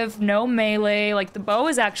shiv, no melee. Like, the bow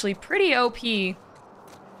is actually pretty OP.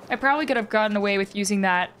 I probably could have gotten away with using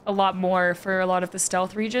that a lot more for a lot of the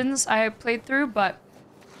stealth regions I played through, but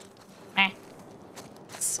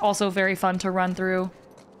it's also very fun to run through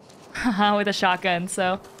with a shotgun,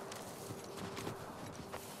 so.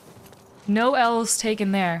 No L's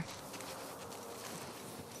taken there.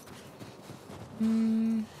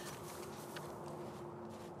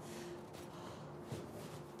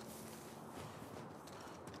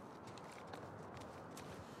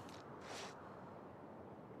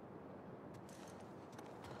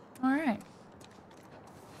 Alright.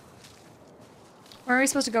 Where are we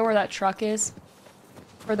supposed to go where that truck is?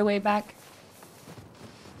 For the way back?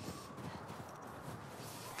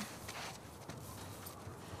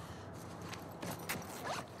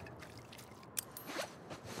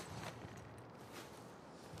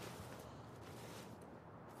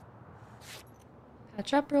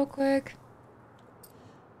 Catch up real quick.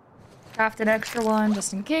 Craft an extra one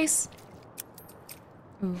just in case.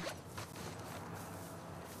 Ooh.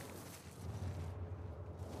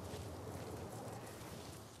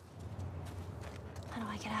 How do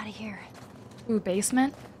I get out of here? Ooh,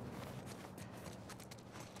 basement.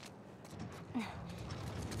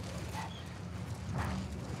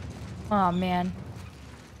 Oh man.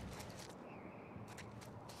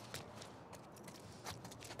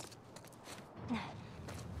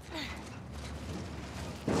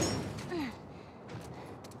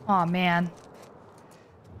 Oh man.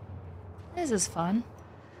 This is fun.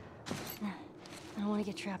 I don't want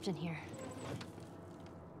to get trapped in here.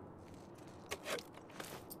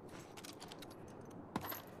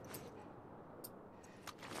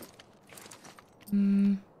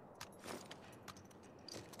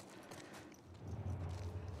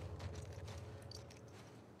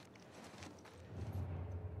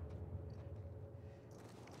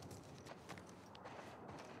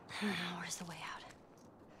 Where's the way out?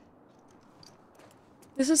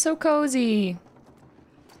 This is so cozy.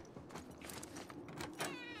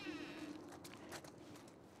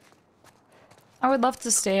 I would love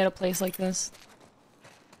to stay at a place like this.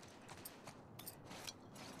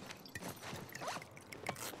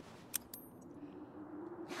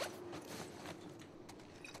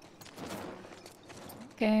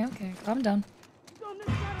 Okay, okay, calm down. On this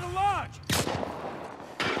side of the lodge.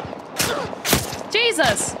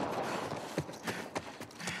 Jesus!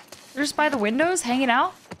 They're just by the windows, hanging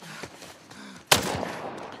out?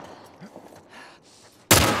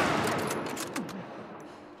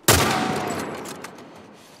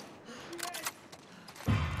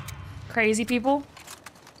 crazy people.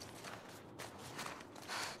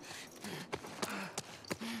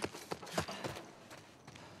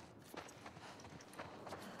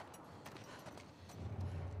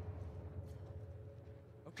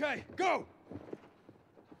 Okay, go!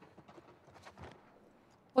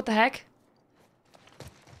 What the heck?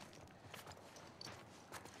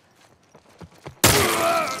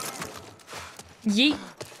 Yeet.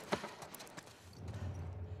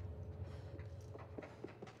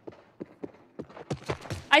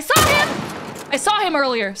 I saw him! I saw him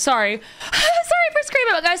earlier. Sorry. Sorry for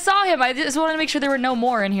screaming. I saw him. I just wanted to make sure there were no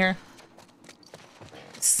more in here.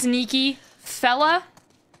 Sneaky fella.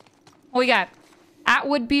 What we got?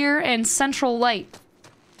 Atwood Beer and Central Light.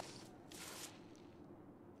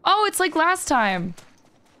 Oh, it's like last time.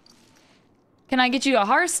 Can I get you a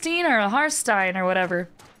Harstein or a Harstein or whatever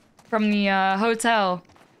from the hotel?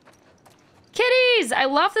 Kitties! I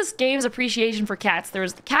love this game's appreciation for cats. There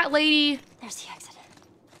was the cat lady. There's the exit.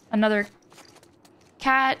 Another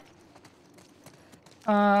cat.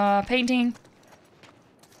 Painting.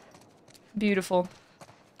 Beautiful.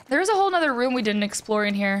 There's a whole nother room we didn't explore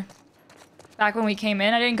in here. Back when we came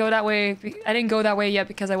in, I didn't go that way. I didn't go that way yet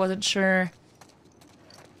because I wasn't sure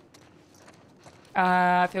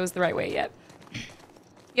if it was the right way yet.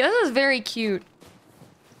 Yeah, this is very cute.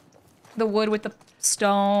 The wood with the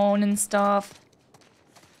stone and stuff.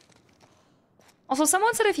 Also,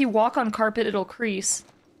 someone said if you walk on carpet, it'll crease.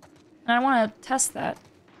 And I want to test that.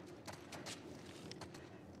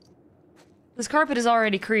 This carpet is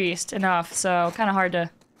already creased enough, so kind of hard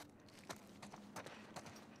to...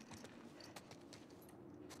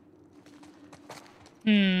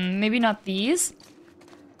 maybe not these?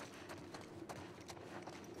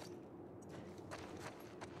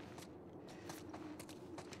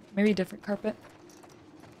 Maybe a different carpet.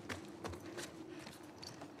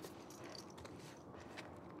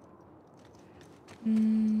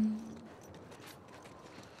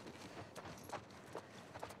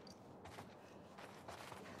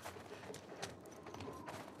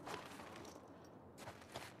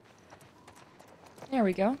 There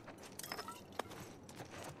we go.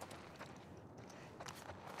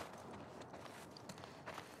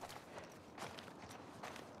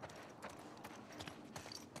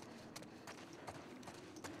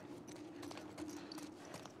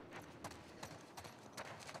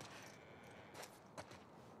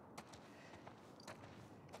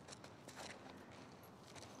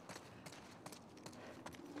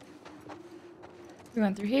 We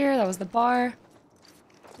went through here, that was the bar.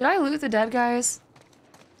 Did I loot the dead guys?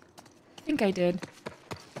 I think I did.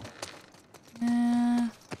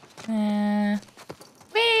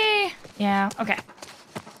 Whee! Yeah, okay.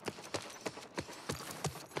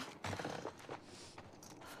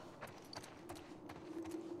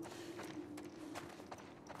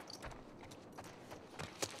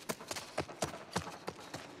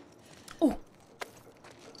 Oh!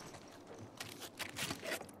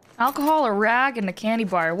 Alcohol, a rag, and a candy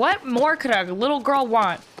bar. What more could a little girl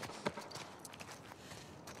want?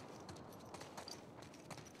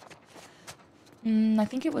 I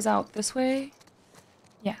think it was out this way.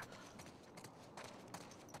 Yeah.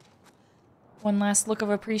 One last look of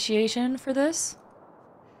appreciation for this.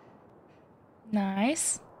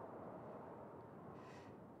 Nice.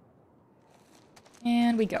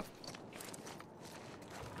 And we go.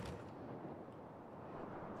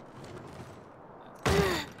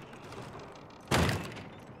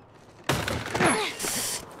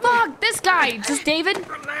 Fuck, this guy! Is this David?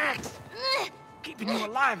 Relax. Keeping you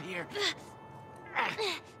alive here.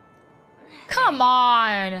 Come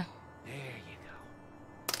on! There you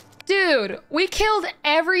go. Dude, we killed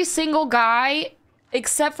every single guy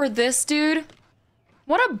except for this dude.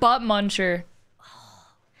 What a butt muncher.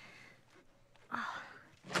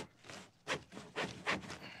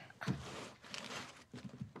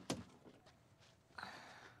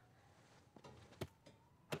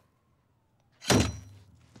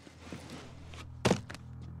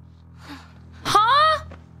 Huh?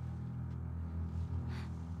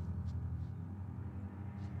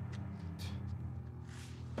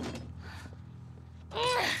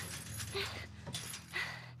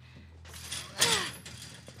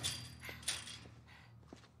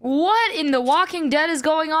 What in The Walking Dead is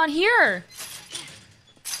going on here?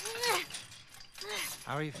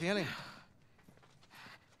 How are you feeling?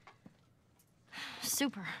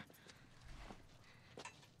 Super.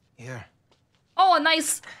 Here. Oh, a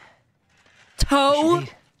nice toe Should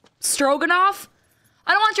eat. stroganoff?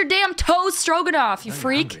 I don't want your damn toe stroganoff, you Know you're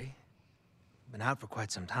freak. hungry. Been out for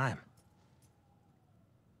quite some time.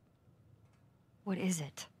 What is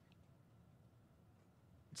it?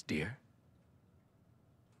 It's deer.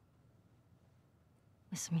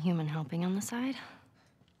 With some human helping on the side?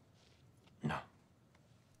 No.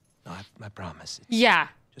 No, I promise. It's Yeah.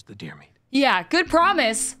 just the deer meat. Yeah, good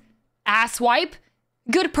promise. Asswipe.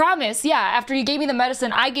 Good promise. Yeah, after you gave me the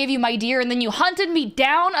medicine, I gave you my deer, and then you hunted me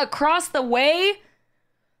down across the way.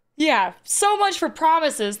 Yeah, so much for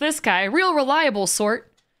promises. This guy, real reliable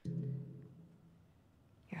sort.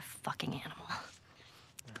 You're a fucking animal.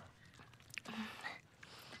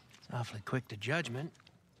 It's awfully quick to judgment.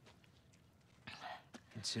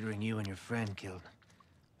 Considering you and your friend killed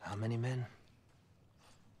how many men?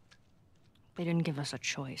 They didn't give us a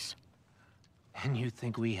choice. And you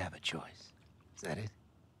think we have a choice? Is that it?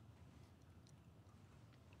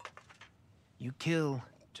 You kill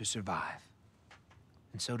to survive.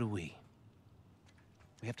 And so do we.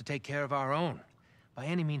 We have to take care of our own, by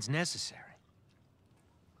any means necessary.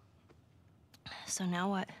 So now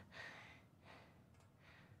what?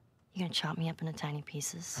 You gonna chop me up into tiny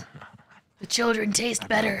pieces? The children taste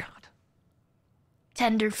better.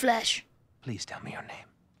 Tender flesh. Please tell me your name.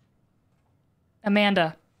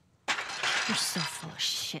 Amanda. You're so full of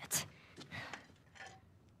shit.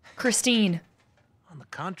 Christine. On the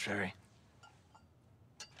contrary,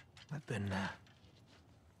 I've been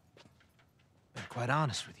quite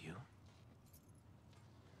honest with you.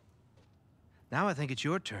 Now I think it's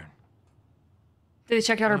your turn. Did they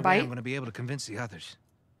check out her Only way I'm bite? going to be able to convince the others.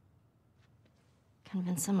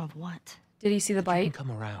 Convince them of what? Did he see the You can bite?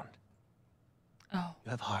 come around. Oh. You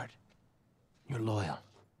have heart. You're loyal.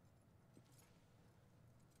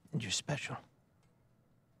 And you're special.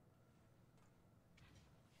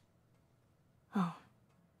 Oh.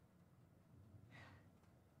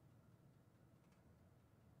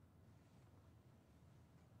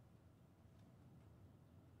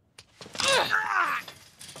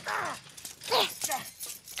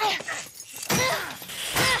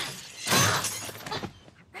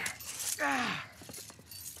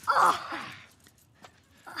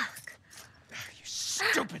 You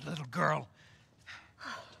stupid little girl.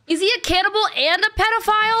 Is he a cannibal and a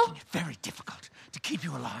pedophile? Making it very difficult to keep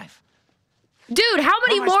you alive. Dude, how What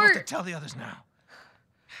many am I supposed more to tell the others now?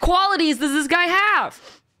 qualities does this guy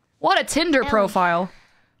have? What a Tinder profile.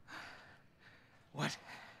 What?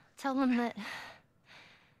 Tell them that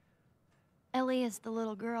Ellie is the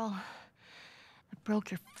little girl that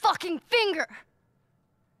broke your fucking finger.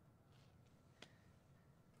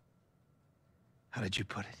 How did you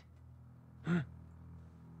put it?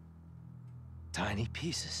 Tiny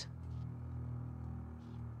pieces.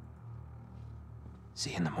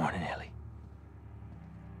 See you in the morning, Ellie.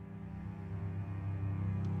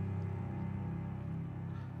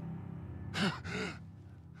 Papa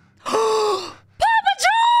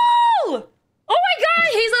Joel! Oh my god,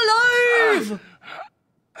 he's alive!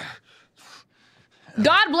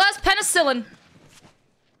 God bless penicillin.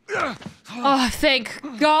 Oh, thank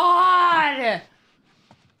God.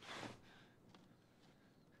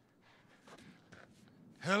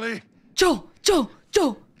 Ellie? Joel.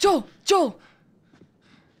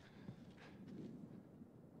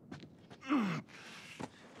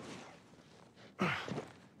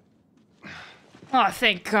 Oh,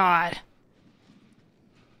 thank God.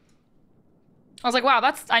 I was like,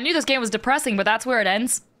 wow, I knew this game was depressing, but that's where it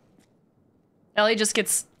ends. Ellie just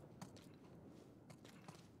gets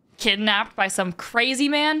kidnapped by some crazy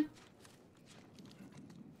man.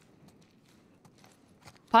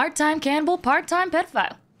 Part-time cannibal, part-time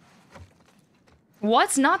pedophile.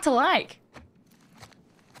 What's not to like?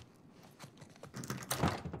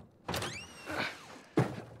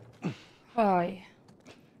 Oh, yeah.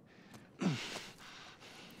 Where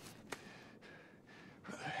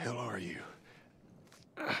the hell are you?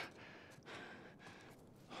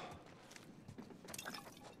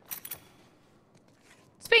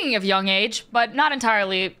 Speaking of young age, but not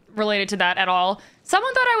entirely related to that at all,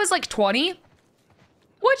 someone thought I was like 20,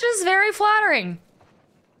 which is very flattering.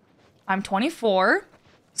 I'm 24,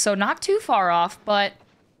 so not too far off, but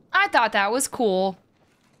I thought that was cool.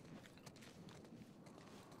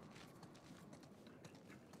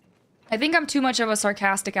 I think I'm too much of a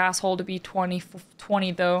sarcastic asshole to be 20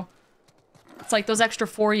 though. It's like those extra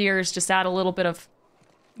 4 years just add a little bit of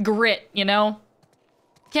grit, you know?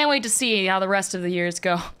 Can't wait to see how the rest of the years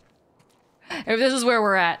go. If this is where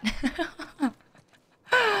we're at.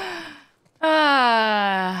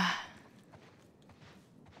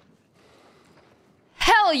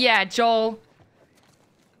 Hell yeah, Joel.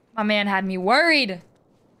 My man had me worried.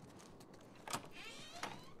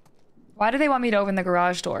 Why do they want me to open the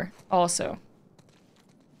garage door also?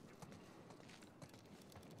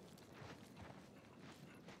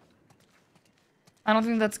 I don't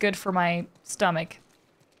think that's good for my stomach.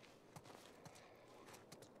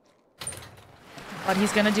 But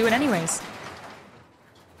he's gonna do it anyways.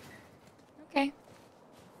 Okay.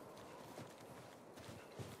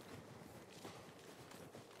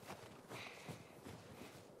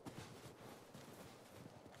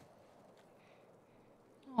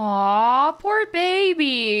 Aw, poor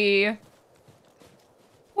baby.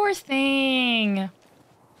 Poor thing.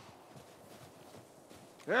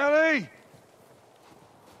 Ellie!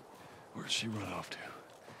 Where'd she run off to?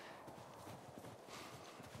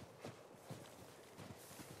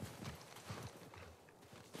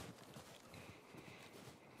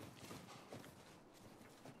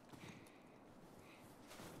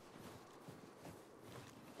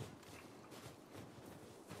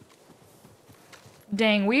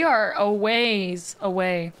 Dang, we are a ways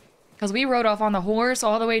away. Because we rode off on the horse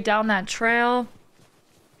all the way down that trail.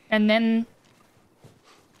 And then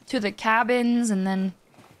to the cabins, and then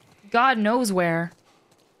God knows where.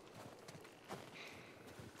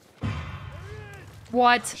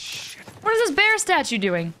 What? Shit. What is this bear statue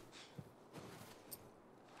doing?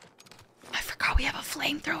 I forgot we have a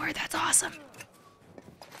flamethrower. That's awesome.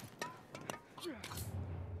 Is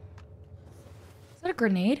that a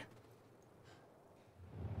grenade?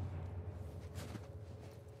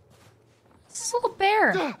 This little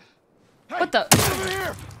bear. Hey, What the? over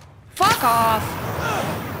here! Fuck off.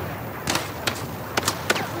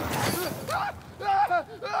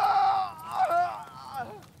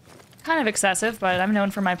 Kind of excessive, but I'm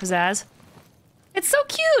known for my pizzazz. It's so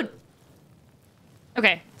cute!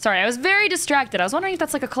 Okay, sorry, I was very distracted. I was wondering if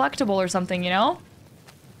that's like a collectible or something, you know?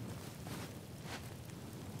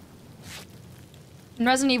 In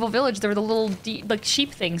Resident Evil Village, there were the little like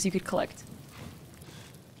sheep things you could collect.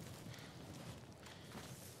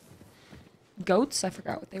 Goats? I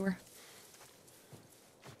forgot what they were.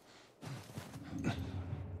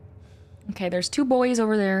 Okay, there's two boys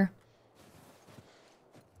over there.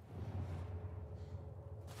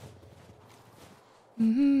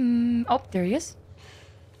 Oh, there he is.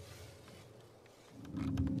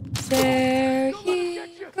 There he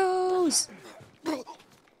goes.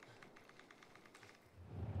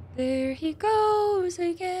 There he goes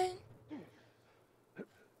again.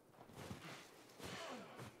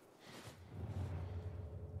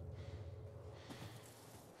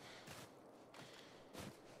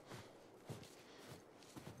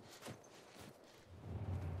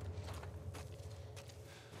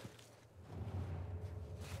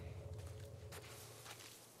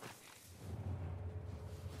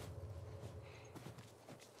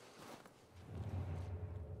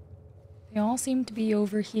 They all seem to be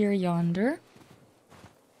over here yonder.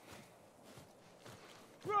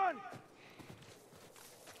 Run!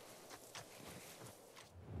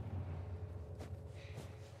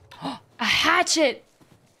 A hatchet!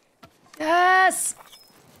 Yes!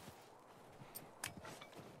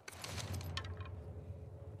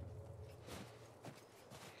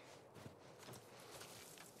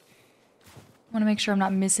 I want to make sure I'm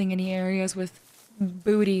not missing any areas with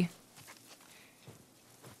booty.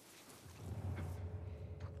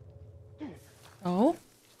 Oh?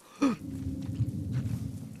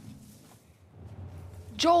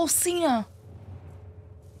 Joel Cena!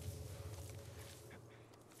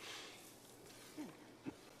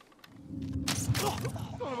 Son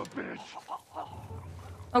of a bitch!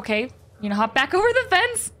 Okay, you gonna hop back over the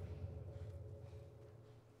fence?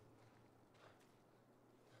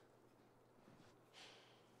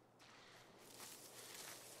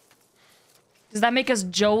 Does that make us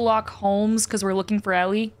Joe-Lock Holmes because we're looking for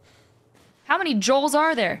Ellie? How many Joels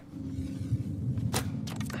are there?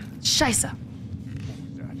 Scheisse.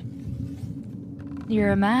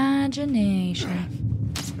 Your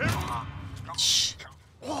imagination. Shh.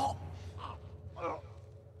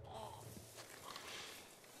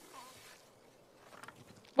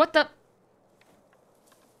 What the?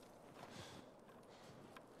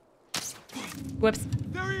 Whoops.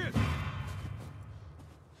 There he is!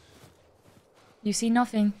 You see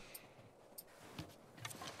nothing.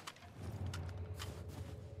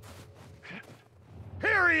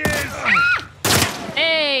 Here he is!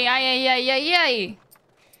 Hey, ay, ay, ay, ay, ay.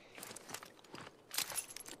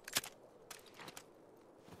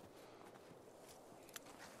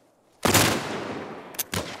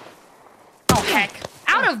 Oh, heck.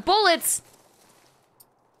 Out of bullets!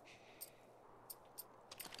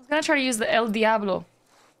 I was gonna try to use the El Diablo.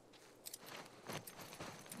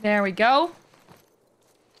 There we go.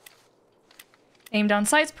 Aim down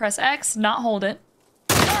sights, press X, not hold it.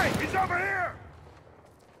 Hey, he's over here!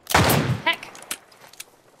 Heck.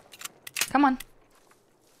 Come on.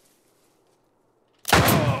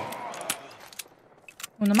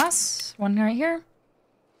 Uno más. One right here.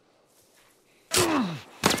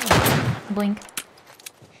 Blink.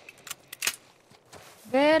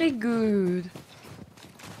 Very good.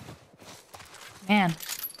 Man.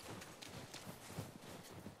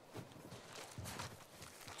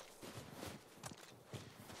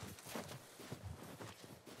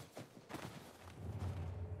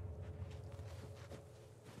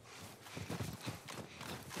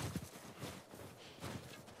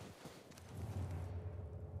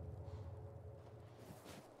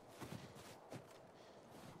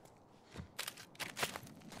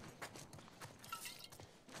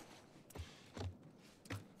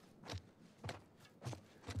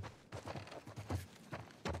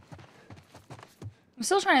 I'm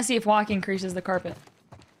still trying to see if walking increases the carpet.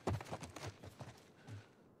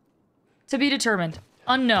 To be determined.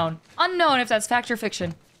 Unknown. Unknown if that's fact or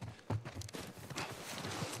fiction.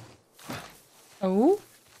 Oh?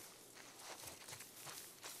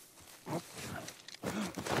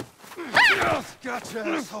 Gotcha,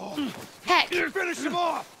 asshole. Heck! Finish him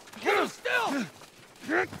off. Get him still.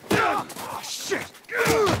 Oh, shit.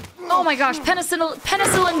 Oh my gosh,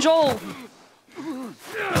 penicillin Joel!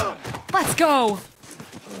 Let's go!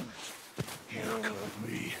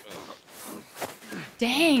 Me.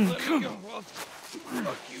 Dang!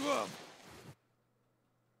 Fuck you up.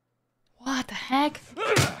 What the heck?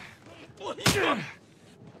 What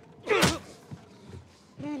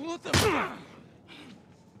the?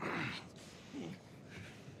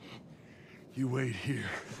 You wait here.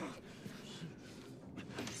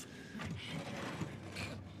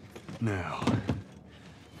 Now,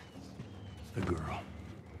 the girl.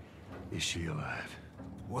 Is she alive?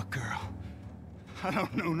 What girl? I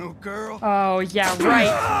don't know no girl. Oh, yeah,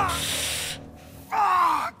 right.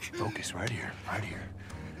 Fuck! Focus right here, right here.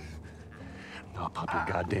 I'll pop your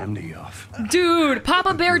goddamn knee off. Dude,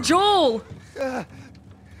 Papa Bear Joel!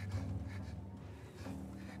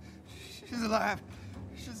 She's alive.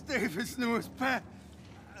 She's David's newest pet.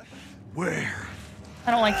 Where?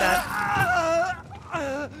 I don't like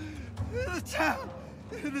that. In the town.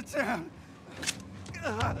 In the town.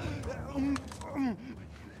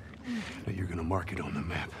 Now you're gonna mark it on the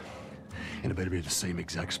map. And it better be the same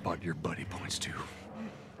exact spot your buddy points to.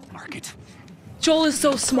 Mark it. Joel is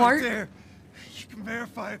so smart. Right there. You can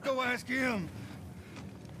verify it. Go ask him.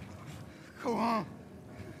 Go on.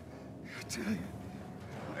 I tell you,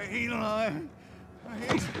 I ain't lying. I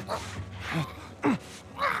ain't.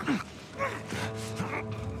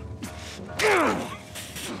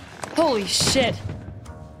 Holy shit.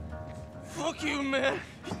 Fuck you, man.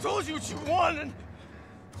 He told you what you wanted.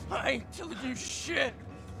 I ain't telling you shit.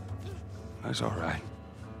 That's all right.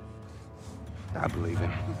 I believe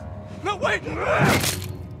him. No, wait!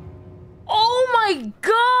 Oh my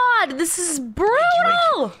god! This is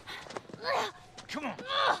brutal! Come on.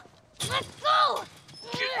 Let's go!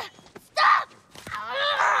 Stop!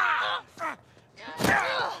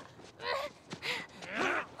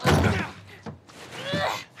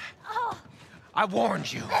 I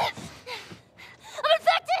warned you. I'm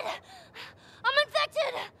infected! I'm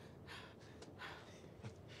infected!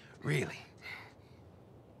 Really?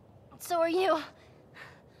 So are you.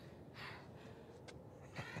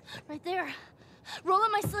 Right there. Roll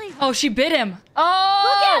up my sleeve. Oh, she bit him. Oh!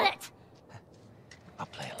 Look at it! I'll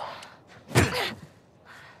play along.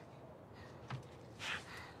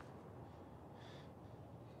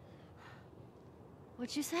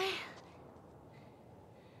 What'd you say?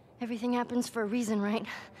 Everything happens for a reason, right?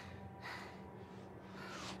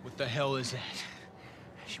 What the hell is that?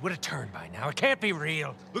 She would have turned by now. It can't be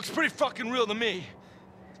real. Looks pretty fucking real to me.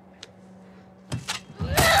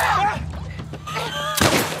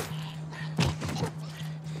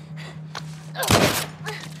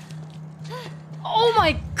 Oh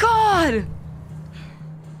my god!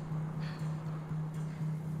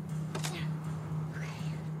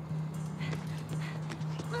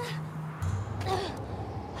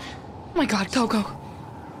 Oh my god, go, go.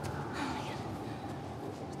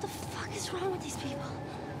 What the fuck is wrong with these people?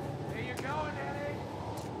 Where you going, Eddie?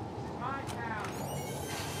 This is my town.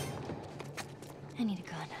 I need a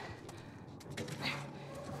gun.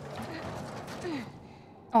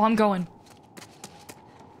 Oh, I'm going.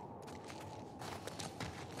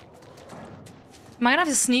 Am I gonna have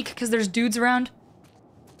to sneak because there's dudes around?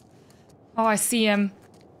 Oh, I see him.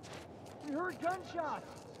 We heard gunshots.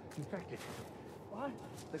 Infected. What?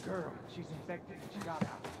 The girl. She's infected and she got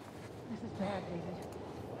out. This is bad, David.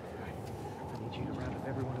 I need you to round up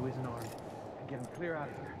everyone who isn't armed and get them clear out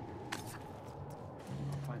of here.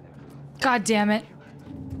 I'll find them. God damn it.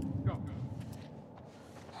 Go.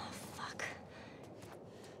 Oh, fuck.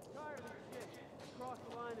 Tired of this shit. Cross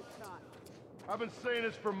the line, it's time. I've been saying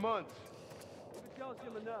this for months. If it tells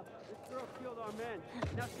him enough, this girl killed our men.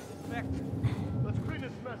 Now she's infected. Let's clean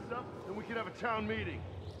this mess up, and we can have a town meeting.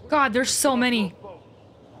 God, there's so many.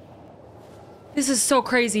 This is so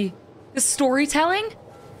crazy. This storytelling?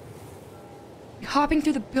 Hopping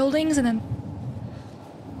through the buildings and then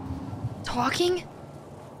talking?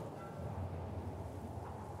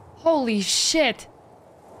 Holy shit.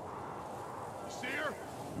 See her?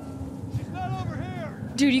 She's not over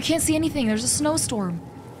here. Dude, you can't see anything. There's a snowstorm.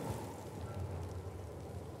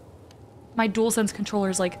 My DualSense controller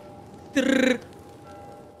is like... I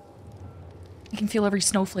can feel every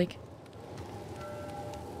snowflake.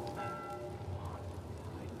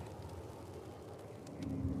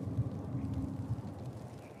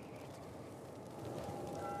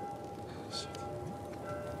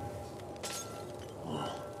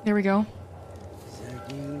 There we go. Is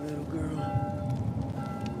that you, little girl?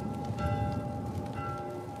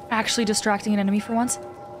 Actually distracting an enemy for once.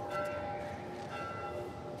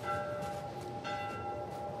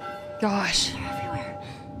 Gosh. They're everywhere.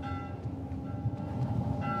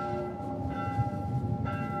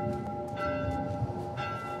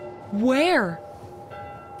 Where?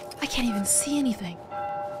 I can't even see anything. I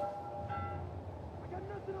got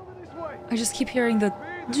nothing over this way. I just keep hearing the...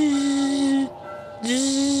 I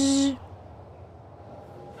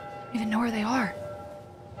don't even know where they are.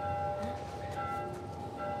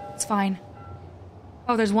 It's fine.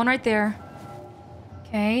 Oh, there's one right there.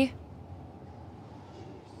 Okay.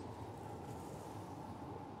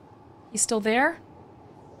 He's still there.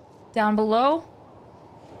 Down below.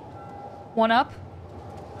 One up.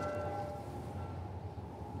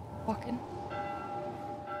 Walking.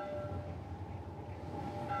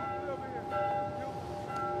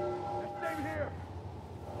 Stay here.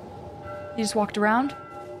 He just walked around.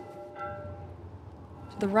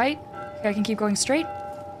 To the right. Okay, I can keep going straight.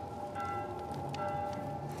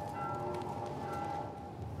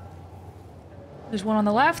 There's one on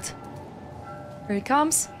the left. Here he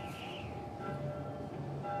comes.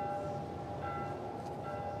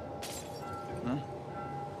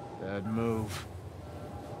 Bad move.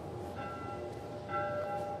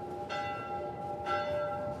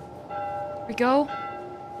 Here we go.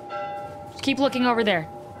 Just keep looking over there.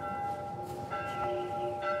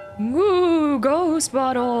 Ooh, ghost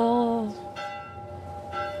bottle.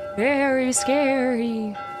 Very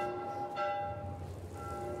scary.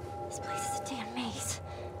 This place is a damn maze.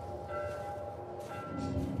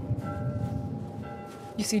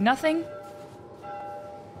 You see nothing?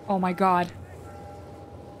 Oh my god.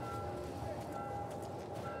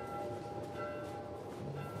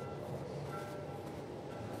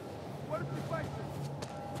 What if we fight them?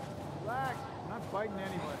 Relax. I'm not fighting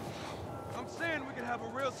anybody. I'm saying we could have a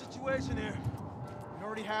real situation here. We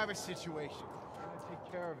already have a situation. We're gonna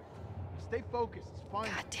take care of it. Stay focused. It's fine.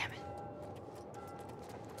 God damn it.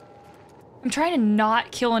 I'm trying to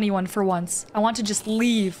not kill anyone for once. I want to just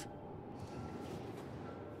leave.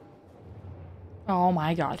 Oh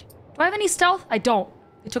my god. Do I have any stealth? I don't.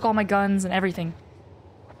 They took all my guns and everything.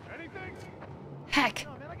 Anything? Heck.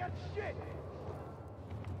 No, man, I got shit.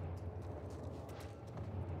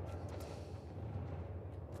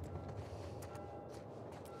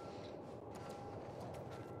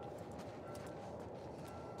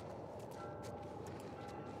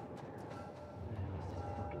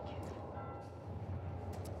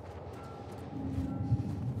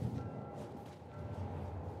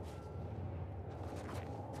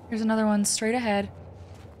 Here's another one straight ahead.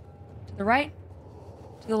 To the right.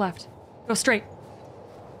 To the left. Go straight.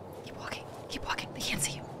 Keep walking. Keep walking. They can't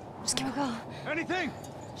see you. Just keep Go. Anything?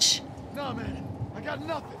 Shh. No, man. I got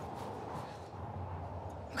nothing.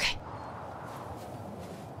 Okay.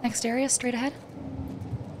 Next area, straight ahead.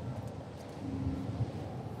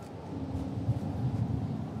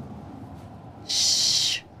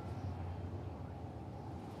 Shh.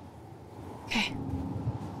 Okay.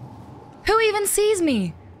 Who even sees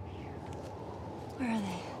me? Where are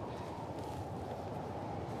they?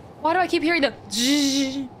 Why do I keep hearing the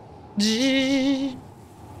zzz, zzz?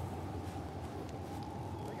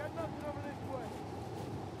 I got nothing over this way.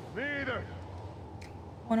 Me either.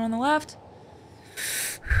 One on the left.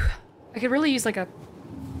 I could really use like a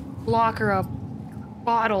block or a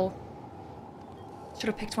bottle. Should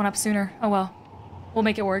have picked one up sooner. Oh well. We'll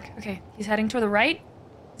make it work. Okay, he's heading to the right.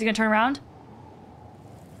 Is he gonna turn around?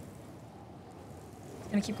 He's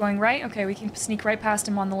gonna keep going right. Okay, we can sneak right past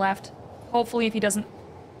him on the left. Hopefully if he doesn't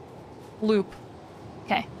loop.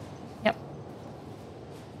 Okay. Yep.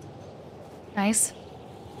 Nice.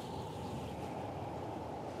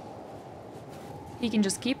 He can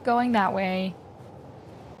just keep going that way.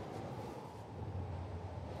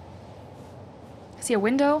 I see a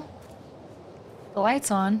window. The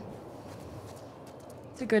light's on.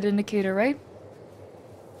 It's a good indicator, right?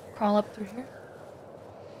 Crawl up through here.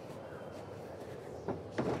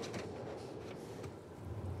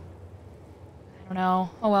 don't know.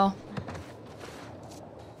 Oh well.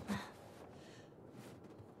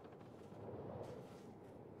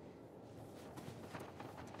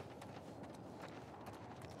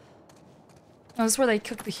 Oh, this is where they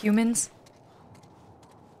cook the humans?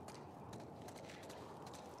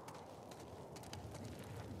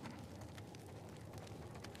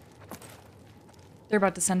 They're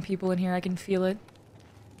about to send people in here, I can feel it.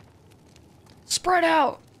 Spread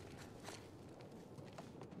out!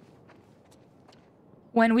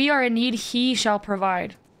 When we are in need, he shall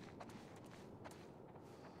provide.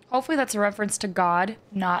 Hopefully that's a reference to God,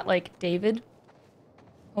 not like David.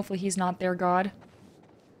 Hopefully he's not their God.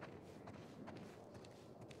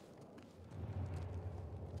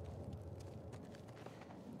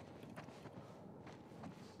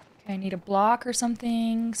 Okay, I need a block or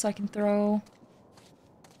something so I can throw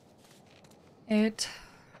it.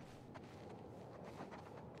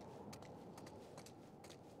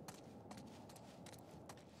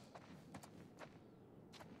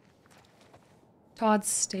 Todd's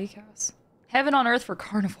Steakhouse. Heaven on earth for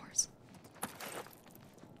carnivores.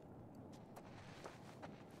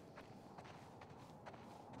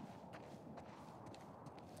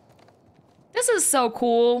 This is so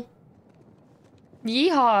cool.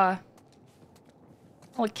 Yeehaw.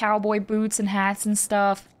 All the cowboy boots and hats and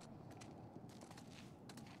stuff.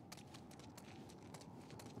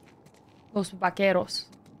 Los Vaqueros.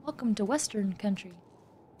 Welcome to Western country.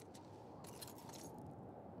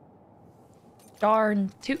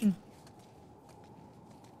 Darn tootin'.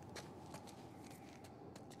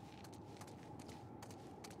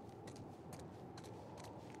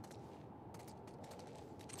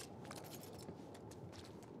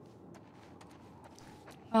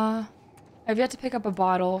 I've yet to pick up a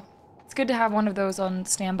bottle. It's good to have one of those on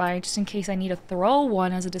standby just in case I need to throw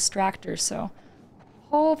one as a distractor, so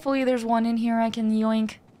hopefully there's one in here I can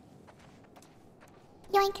yoink.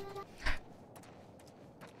 Yoink.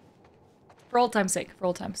 For old time's sake, for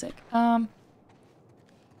old time's sake.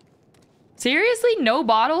 Seriously? No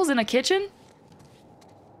bottles in a kitchen?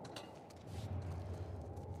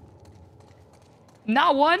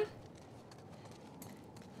 Not one?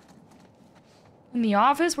 In the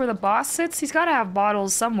office where the boss sits? He's gotta have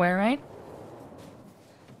bottles somewhere, right?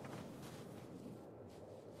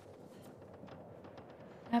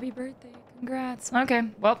 Happy birthday. Congrats. Okay,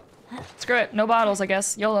 well, screw it. No bottles, I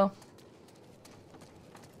guess. YOLO.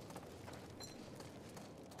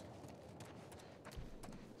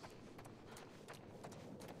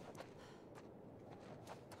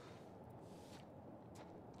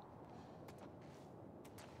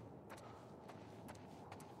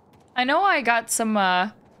 I know I got some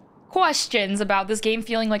questions about this game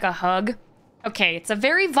feeling like a hug. Okay, it's a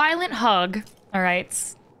very violent hug.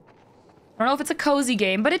 Alright. I don't know if it's a cozy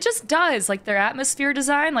game, but it just does. Like, their atmosphere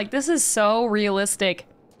design, like, this is so realistic.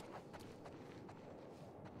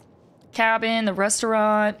 Cabin, the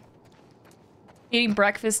restaurant. Eating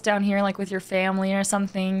breakfast down here, like, with your family or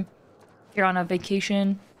something. If you're on a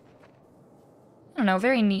vacation. I don't know,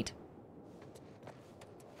 very neat.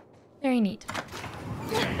 Very neat.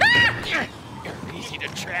 Easy to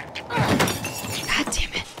track. God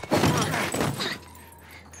damn it.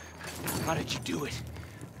 How did you do it?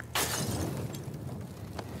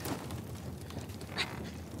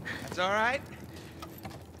 That's all right.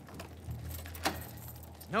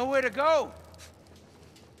 Nowhere to go.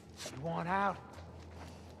 You want out?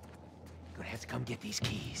 Gonna have to come get these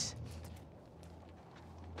keys.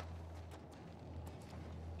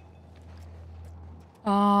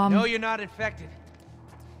 No, you're not infected.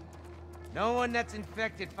 No one that's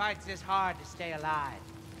infected fights this hard to stay alive.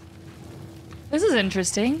 This is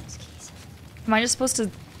interesting. Am I just supposed to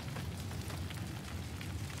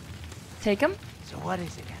take him? So what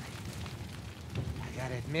is it, Ellie? I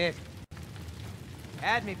gotta admit, you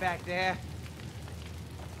had me back there.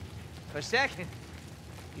 For a second,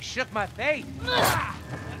 you shook my faith. That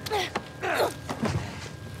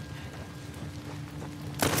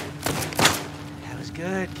was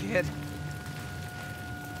good, kid.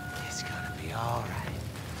 It's gonna be all right.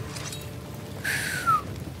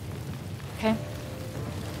 Okay.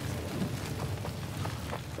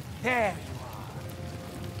 There.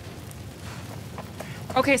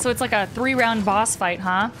 Okay, so it's like a 3-round boss fight,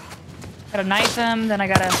 huh? Gotta knife him, then I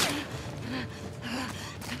gotta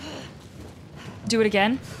do it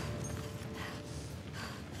again.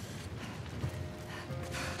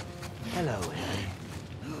 Hello, Ellie.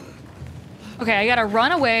 Okay, I gotta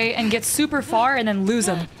run away and get super far and then lose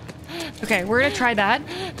him. Okay, we're gonna try that.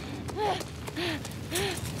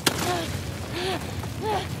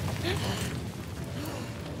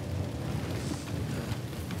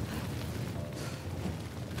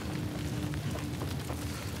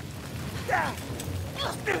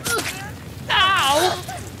 Ow!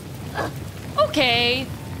 Okay.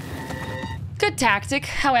 Good tactic,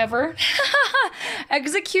 however.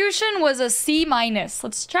 Execution was a C-.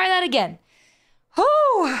 Let's try that again.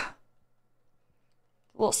 Whoo!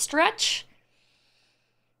 Little stretch.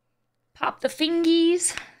 Pop the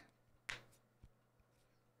fingies.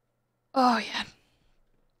 Oh, yeah.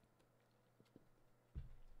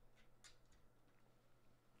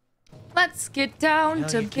 Let's get down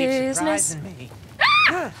to business.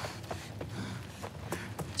 Ah!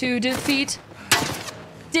 To defeat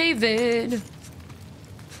David.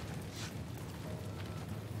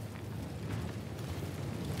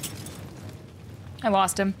 I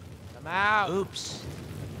lost him. I'm out. Oops.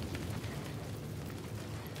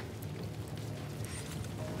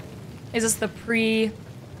 Is this the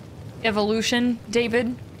pre-evolution,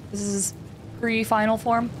 David? This is pre-final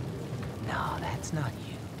form? No, that's not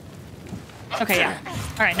you. Okay, yeah.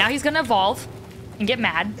 All right, now he's gonna evolve and get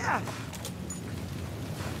mad.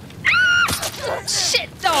 Shit!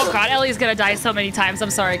 Oh god, Ellie's gonna die so many times.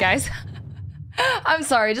 I'm sorry, guys. I'm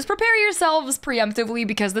sorry. Just prepare yourselves preemptively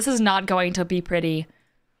because this is not going to be pretty.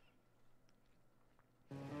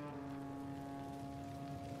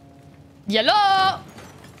 Hello!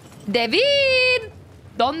 David!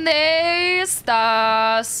 ¿Dónde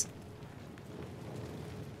estás?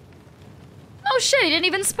 Oh shit, he didn't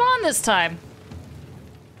even spawn this time.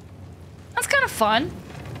 That's kind of fun.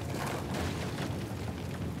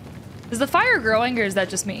 Is the fire growing or is that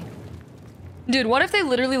just me? Dude, what if they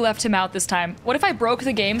literally left him out this time? What if I broke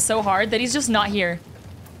the game so hard that he's just not here?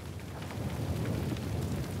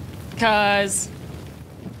 Cause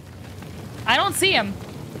I don't see him.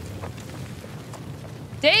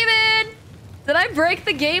 David! Did I break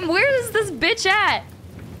the game? Where is this bitch at?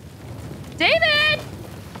 David!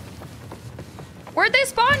 Where'd they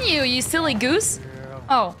spawn you, you silly goose?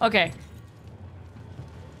 Oh, okay.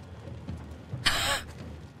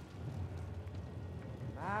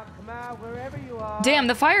 Come out, wherever you are. Damn,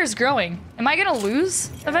 the fire's growing. Am I gonna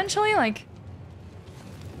lose eventually? Like...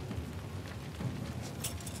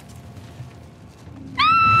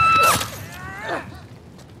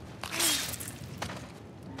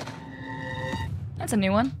 That's a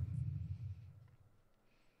new one.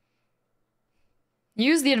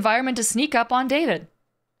 Use the environment to sneak up on David.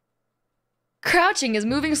 Crouching is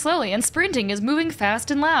moving slowly and sprinting is moving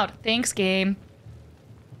fast and loud. Thanks, game.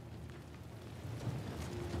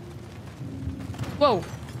 Whoa.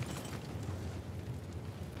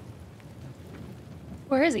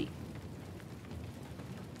 Where is he?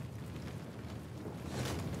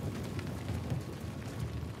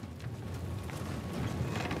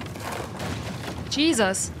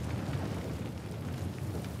 Jesus.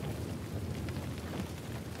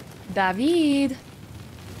 David.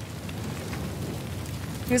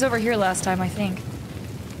 He was over here last time, I think.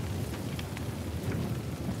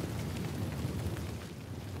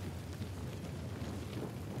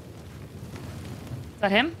 Is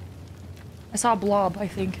that him? I saw a blob, I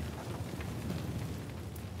think.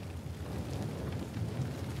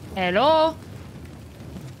 Hello?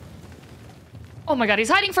 Oh my god, he's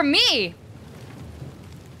hiding from me!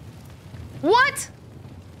 What?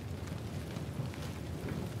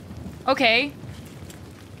 Okay.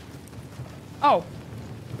 Oh.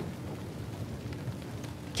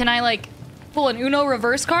 Can I, like, pull an Uno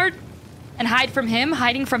reverse card? And hide from him,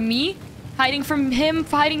 hiding from me? Hiding from him,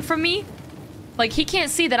 hiding from me? Like, he can't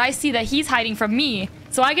see that I see that he's hiding from me.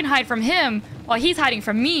 So I can hide from him while he's hiding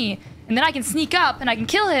from me. And then I can sneak up and I can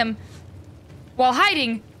kill him while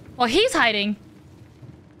hiding, while he's hiding.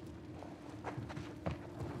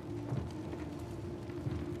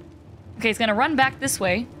 Okay, he's gonna run back this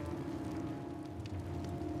way.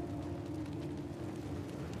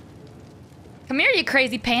 Come here, you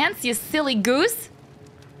crazy pants, you silly goose.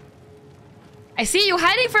 I see you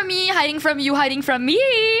hiding from me, hiding from you, hiding from me.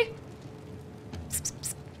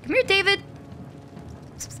 Come here, David.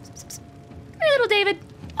 Come here, little David.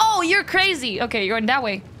 Oh, you're crazy. Okay, you're going that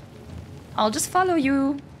way. I'll just follow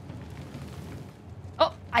you.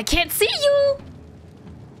 Oh, I can't see you.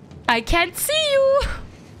 I can't see you.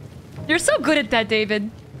 You're so good at that, David.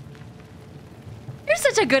 You're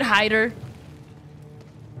such a good hider.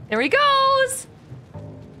 There he goes.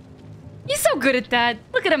 He's so good at that.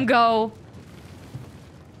 Look at him go.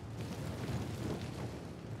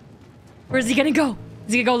 Where's he gonna go?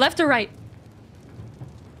 Is he gonna go left or right?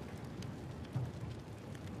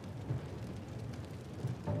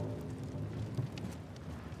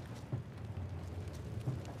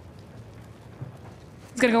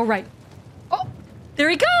 He's gonna go right. Oh, there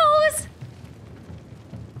he goes!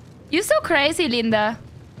 You so crazy, Linda.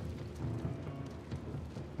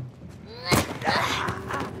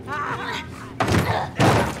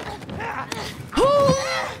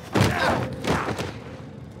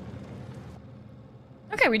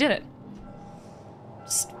 Okay, we did it.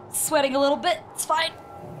 Just sweating a little bit. It's fine.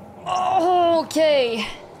 Oh, okay.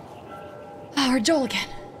 Oh, we're Joel again.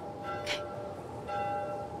 Okay.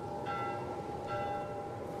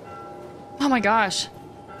 Oh my gosh.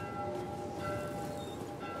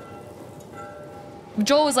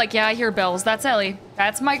 Joel was like, yeah, I hear bells. That's Ellie.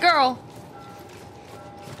 That's my girl.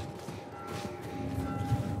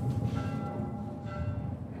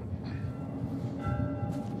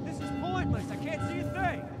 This is pointless. I can't see a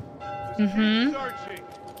thing. Mm-hmm. Searching.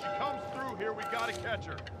 She comes through here, we gotta catch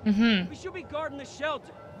her. Mm-hmm. We should be guarding the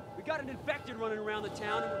shelter. We got an infected running around the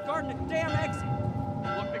town, and we're guarding the damn exit.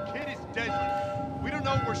 Look, the kid is deadly. We don't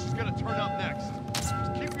know where she's gonna turn up next. Just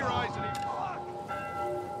keep your eyes on it.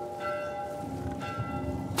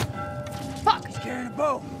 Fuck! He's carrying a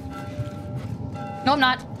bow. No, I'm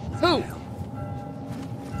not. Who?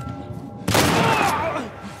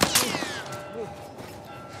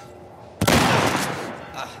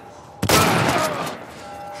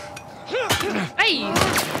 Hey!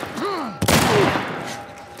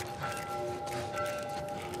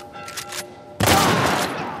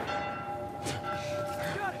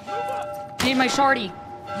 Need my shorty.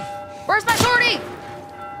 Where's my shorty?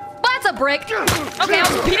 That's a brick. Okay,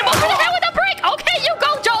 I'll beat him over the head with a brick. Okay, you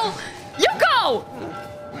go, Joel. You go.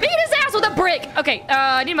 Beat his ass with a brick. Okay,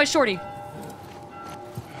 I need my shorty.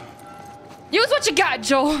 Use what you got,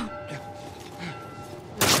 Joel.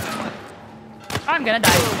 I'm gonna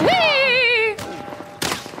die. Whee!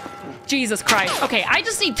 Jesus Christ. Okay, I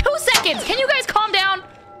just need 2 seconds. Can you guys calm down?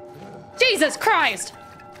 Jesus Christ.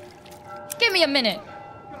 Give me a minute.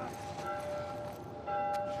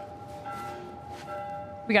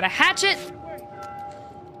 We got a hatchet.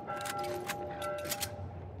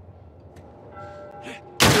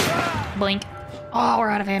 Blink. Oh, we're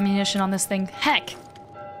out of ammunition on this thing. Heck.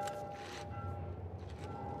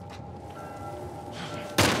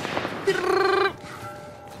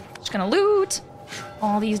 Just gonna loot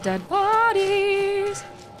all these dead bodies.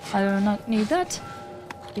 I do not need that.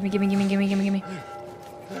 Gimme, gimme, gimme, gimme, gimme, gimme.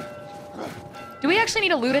 Do we actually need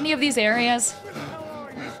to loot any of these areas?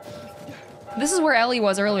 This is where Ellie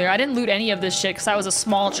was earlier. I didn't loot any of this shit because I was a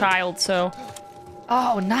small child, so...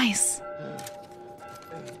 Oh, nice.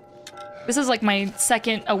 This is like my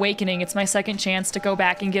second awakening. It's my second chance to go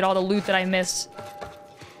back and get all the loot that I missed.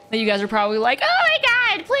 That you guys are probably like, oh my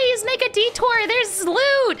god, please make a detour, there's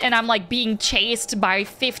loot! And I'm like being chased by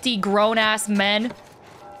 50 grown-ass men.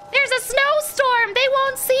 There's a snowstorm, they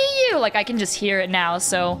won't see you! Like, I can just hear it now,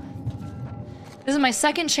 so... This is my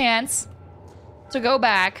second chance to go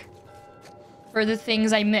back for the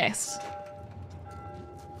things I missed.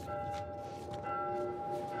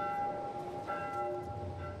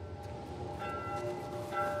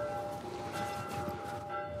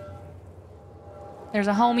 There's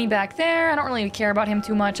a homie back there. I don't really care about him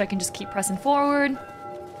too much. I can just keep pressing forward.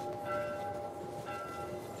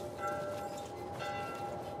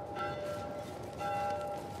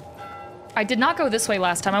 I did not go this way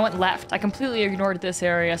last time. I went left. I completely ignored this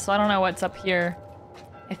area, so I don't know what's up here.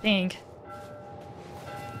 I think.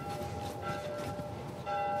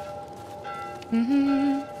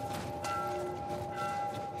 Mm-hmm.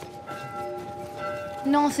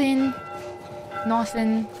 Nothing.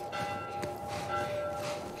 Nothing.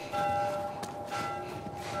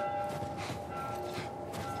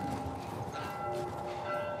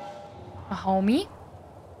 A homie?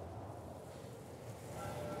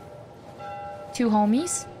 2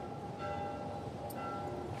 homies?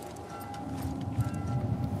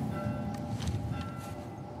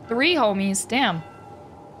 Three homies, damn.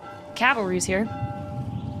 Cavalry's here.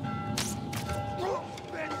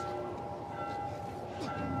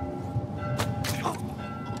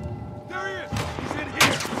 There he is! He's in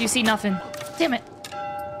here! You see nothing. Damn it.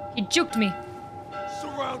 He juked me.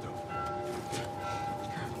 Surround him!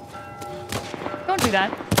 Don't do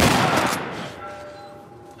that.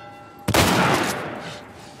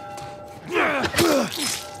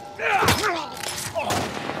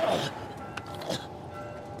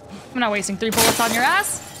 I'm not wasting 3 bullets on your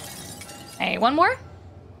ass. Hey, one more?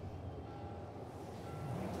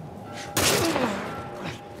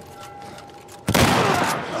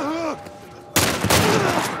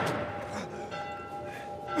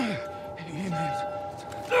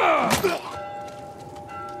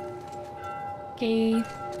 Okay.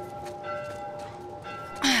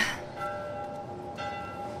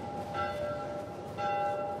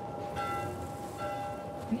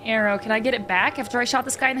 An arrow. Can I get it back after I shot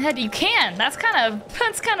this guy in the head? You can. That's kind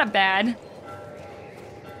of bad.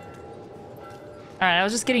 Alright, I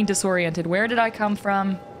was just getting disoriented. Where did I come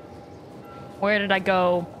from? Where did I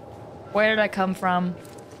go? Where did I come from?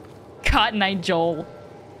 Cotton Eye Joel.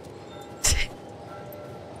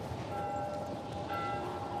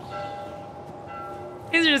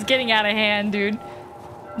 These are just getting out of hand, dude.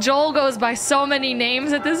 Joel goes by so many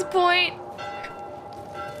names at this point.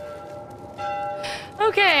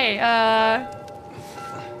 Okay,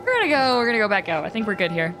 we're gonna go back out. I think we're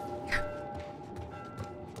good here.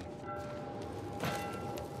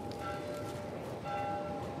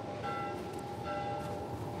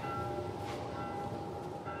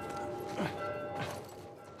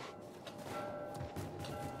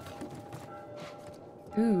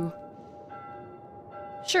 Ooh.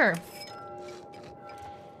 Sure.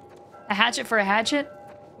 A hatchet for a hatchet?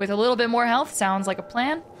 With a little bit more health? Sounds like a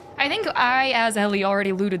plan. I think I, as Ellie,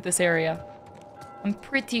 already looted this area. I'm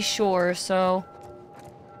pretty sure, so...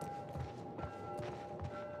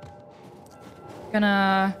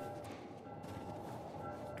 Gonna...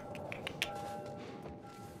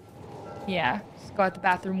 Yeah, just go out the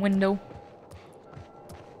bathroom window.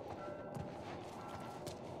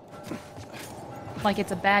 Like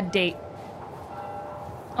it's a bad date.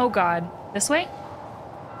 Oh god. This way?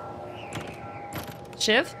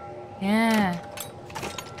 Shiv? Yeah.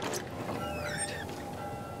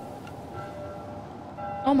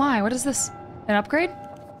 Oh my, what is this? An upgrade?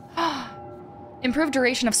 Improved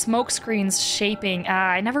duration of smoke screens shaping.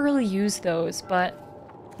 I never really used those, but...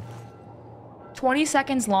 20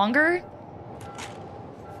 seconds longer?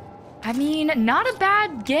 I mean, not a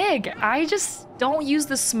bad gig. I just don't use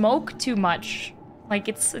the smoke too much. Like,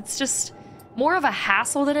 it's just more of a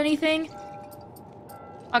hassle than anything.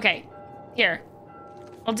 Okay, here.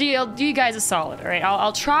 I'll do you guys a solid, all right?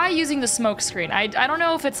 I'll try using the smoke screen. I don't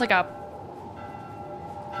know if it's like a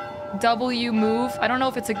W move. I don't know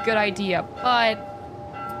if it's a good idea, but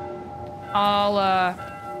I'll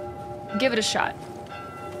give it a shot.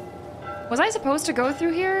 Was I supposed to go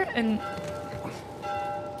through here and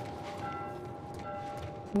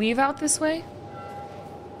weave out this way?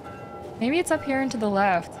 Maybe it's up here and to the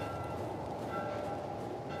left.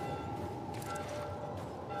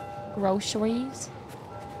 Groceries.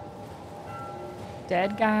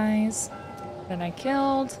 Dead guys that I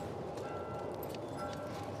killed.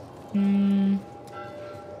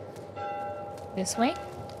 This way?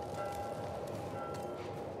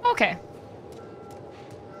 Okay.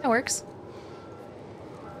 That works.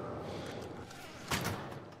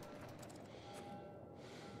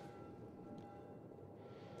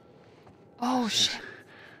 Oh, shit.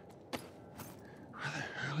 Where the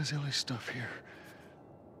hell is Ellie's stuff here?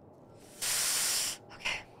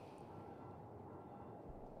 Okay.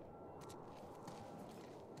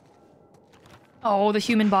 Oh, the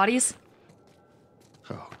human bodies?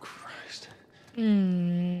 Oh, Christ. At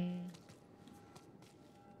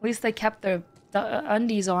least they kept the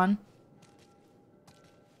undies on.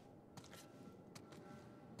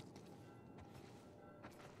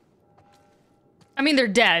 I mean, they're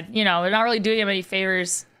dead, you know, they're not really doing him any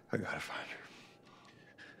favors. I gotta find her.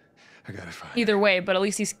 I gotta find Either way, but at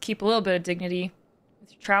least you keep a little bit of dignity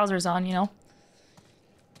with your trousers on, you know?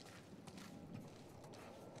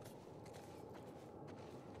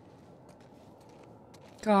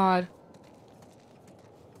 God.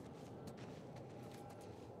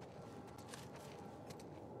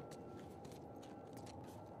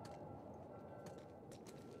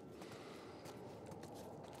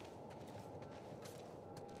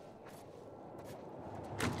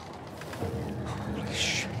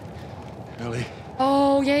 Ellie.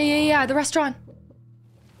 Oh, yeah, the restaurant.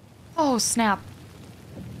 Oh, snap.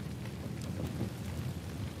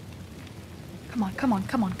 Come on.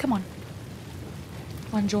 Come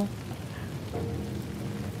on, Joel.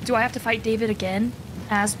 Do I have to fight David again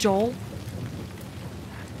as Joel?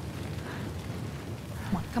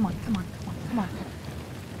 Come on.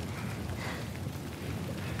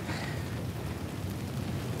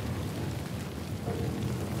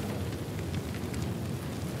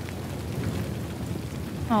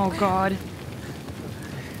 Oh, God.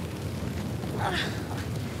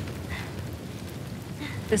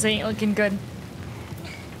 This ain't looking good.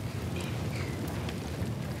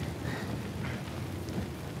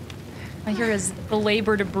 I hear his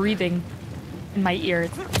belabored breathing in my ear.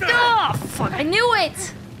 Oh, fuck, I knew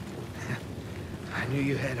it! I knew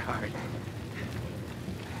you had heart.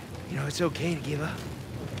 You know, it's okay to give up.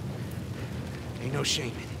 Ain't no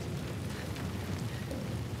shame in it.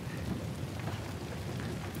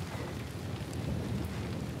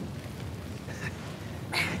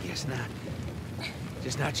 I guess not.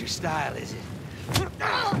 Just not your style, is it?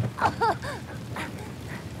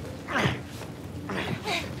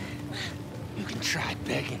 You can try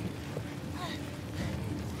begging.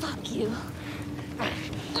 Fuck you.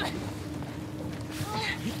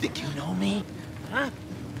 You think you know me? Huh?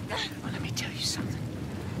 Well, let me tell you something.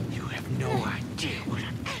 You have no idea what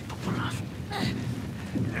I'm capable of.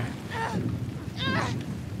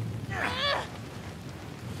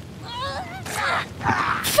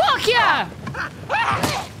 Fuck yeah!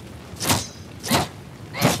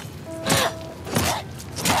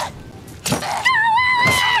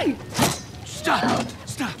 Stop!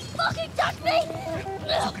 Stop! Fucking touch me!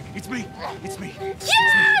 Okay, it's me. It's me.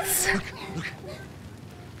 Yes! Look, look.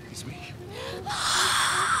 It's me.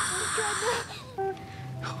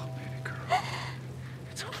 Oh, baby girl.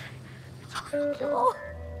 It's okay. It's okay. No.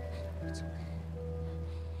 It's okay.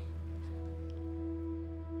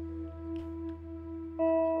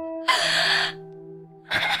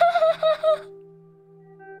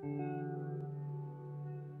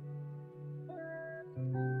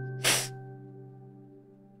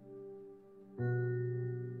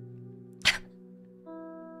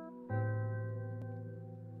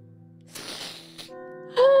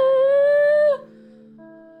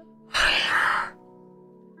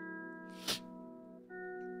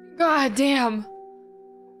 God damn.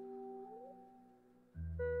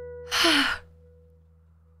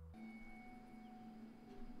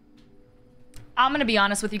 I'm gonna be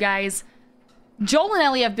honest with you guys. Joel and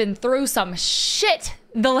Ellie have been through some shit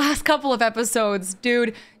the last couple of episodes,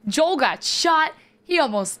 dude. Joel got shot. He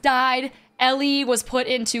almost died. Ellie was put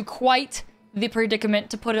into quite the predicament,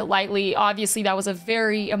 to put it lightly. Obviously, that was a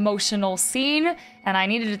very emotional scene, and I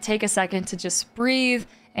needed to take a second to just breathe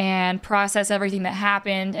and process everything that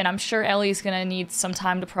happened. And I'm sure Ellie's gonna need some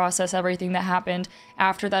time to process everything that happened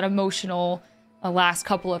after that emotional last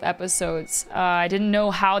couple of episodes. I didn't know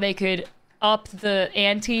how they could up the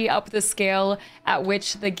ante, up the scale at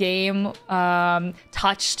which the game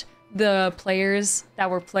touched the players that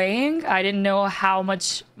were playing. I didn't know how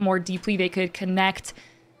much more deeply they could connect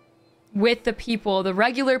with the people, the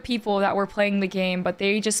regular people that were playing the game, but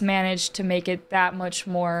they just managed to make it that much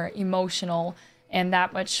more emotional and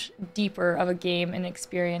that much deeper of a game and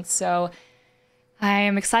experience. So I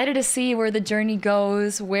am excited to see where the journey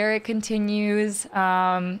goes, where it continues.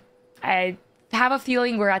 I have a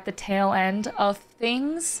feeling we're at the tail end of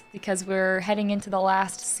things because we're heading into the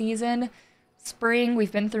last season. Spring,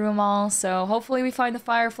 we've been through them all, so hopefully we find the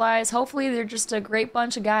Fireflies. Hopefully they're just a great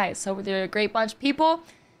bunch of guys. So they're a great bunch of people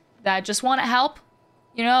that just want to help,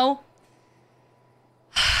 you know?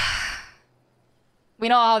 We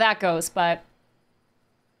know how that goes, but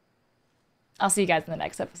I'll see you guys in the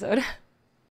next episode.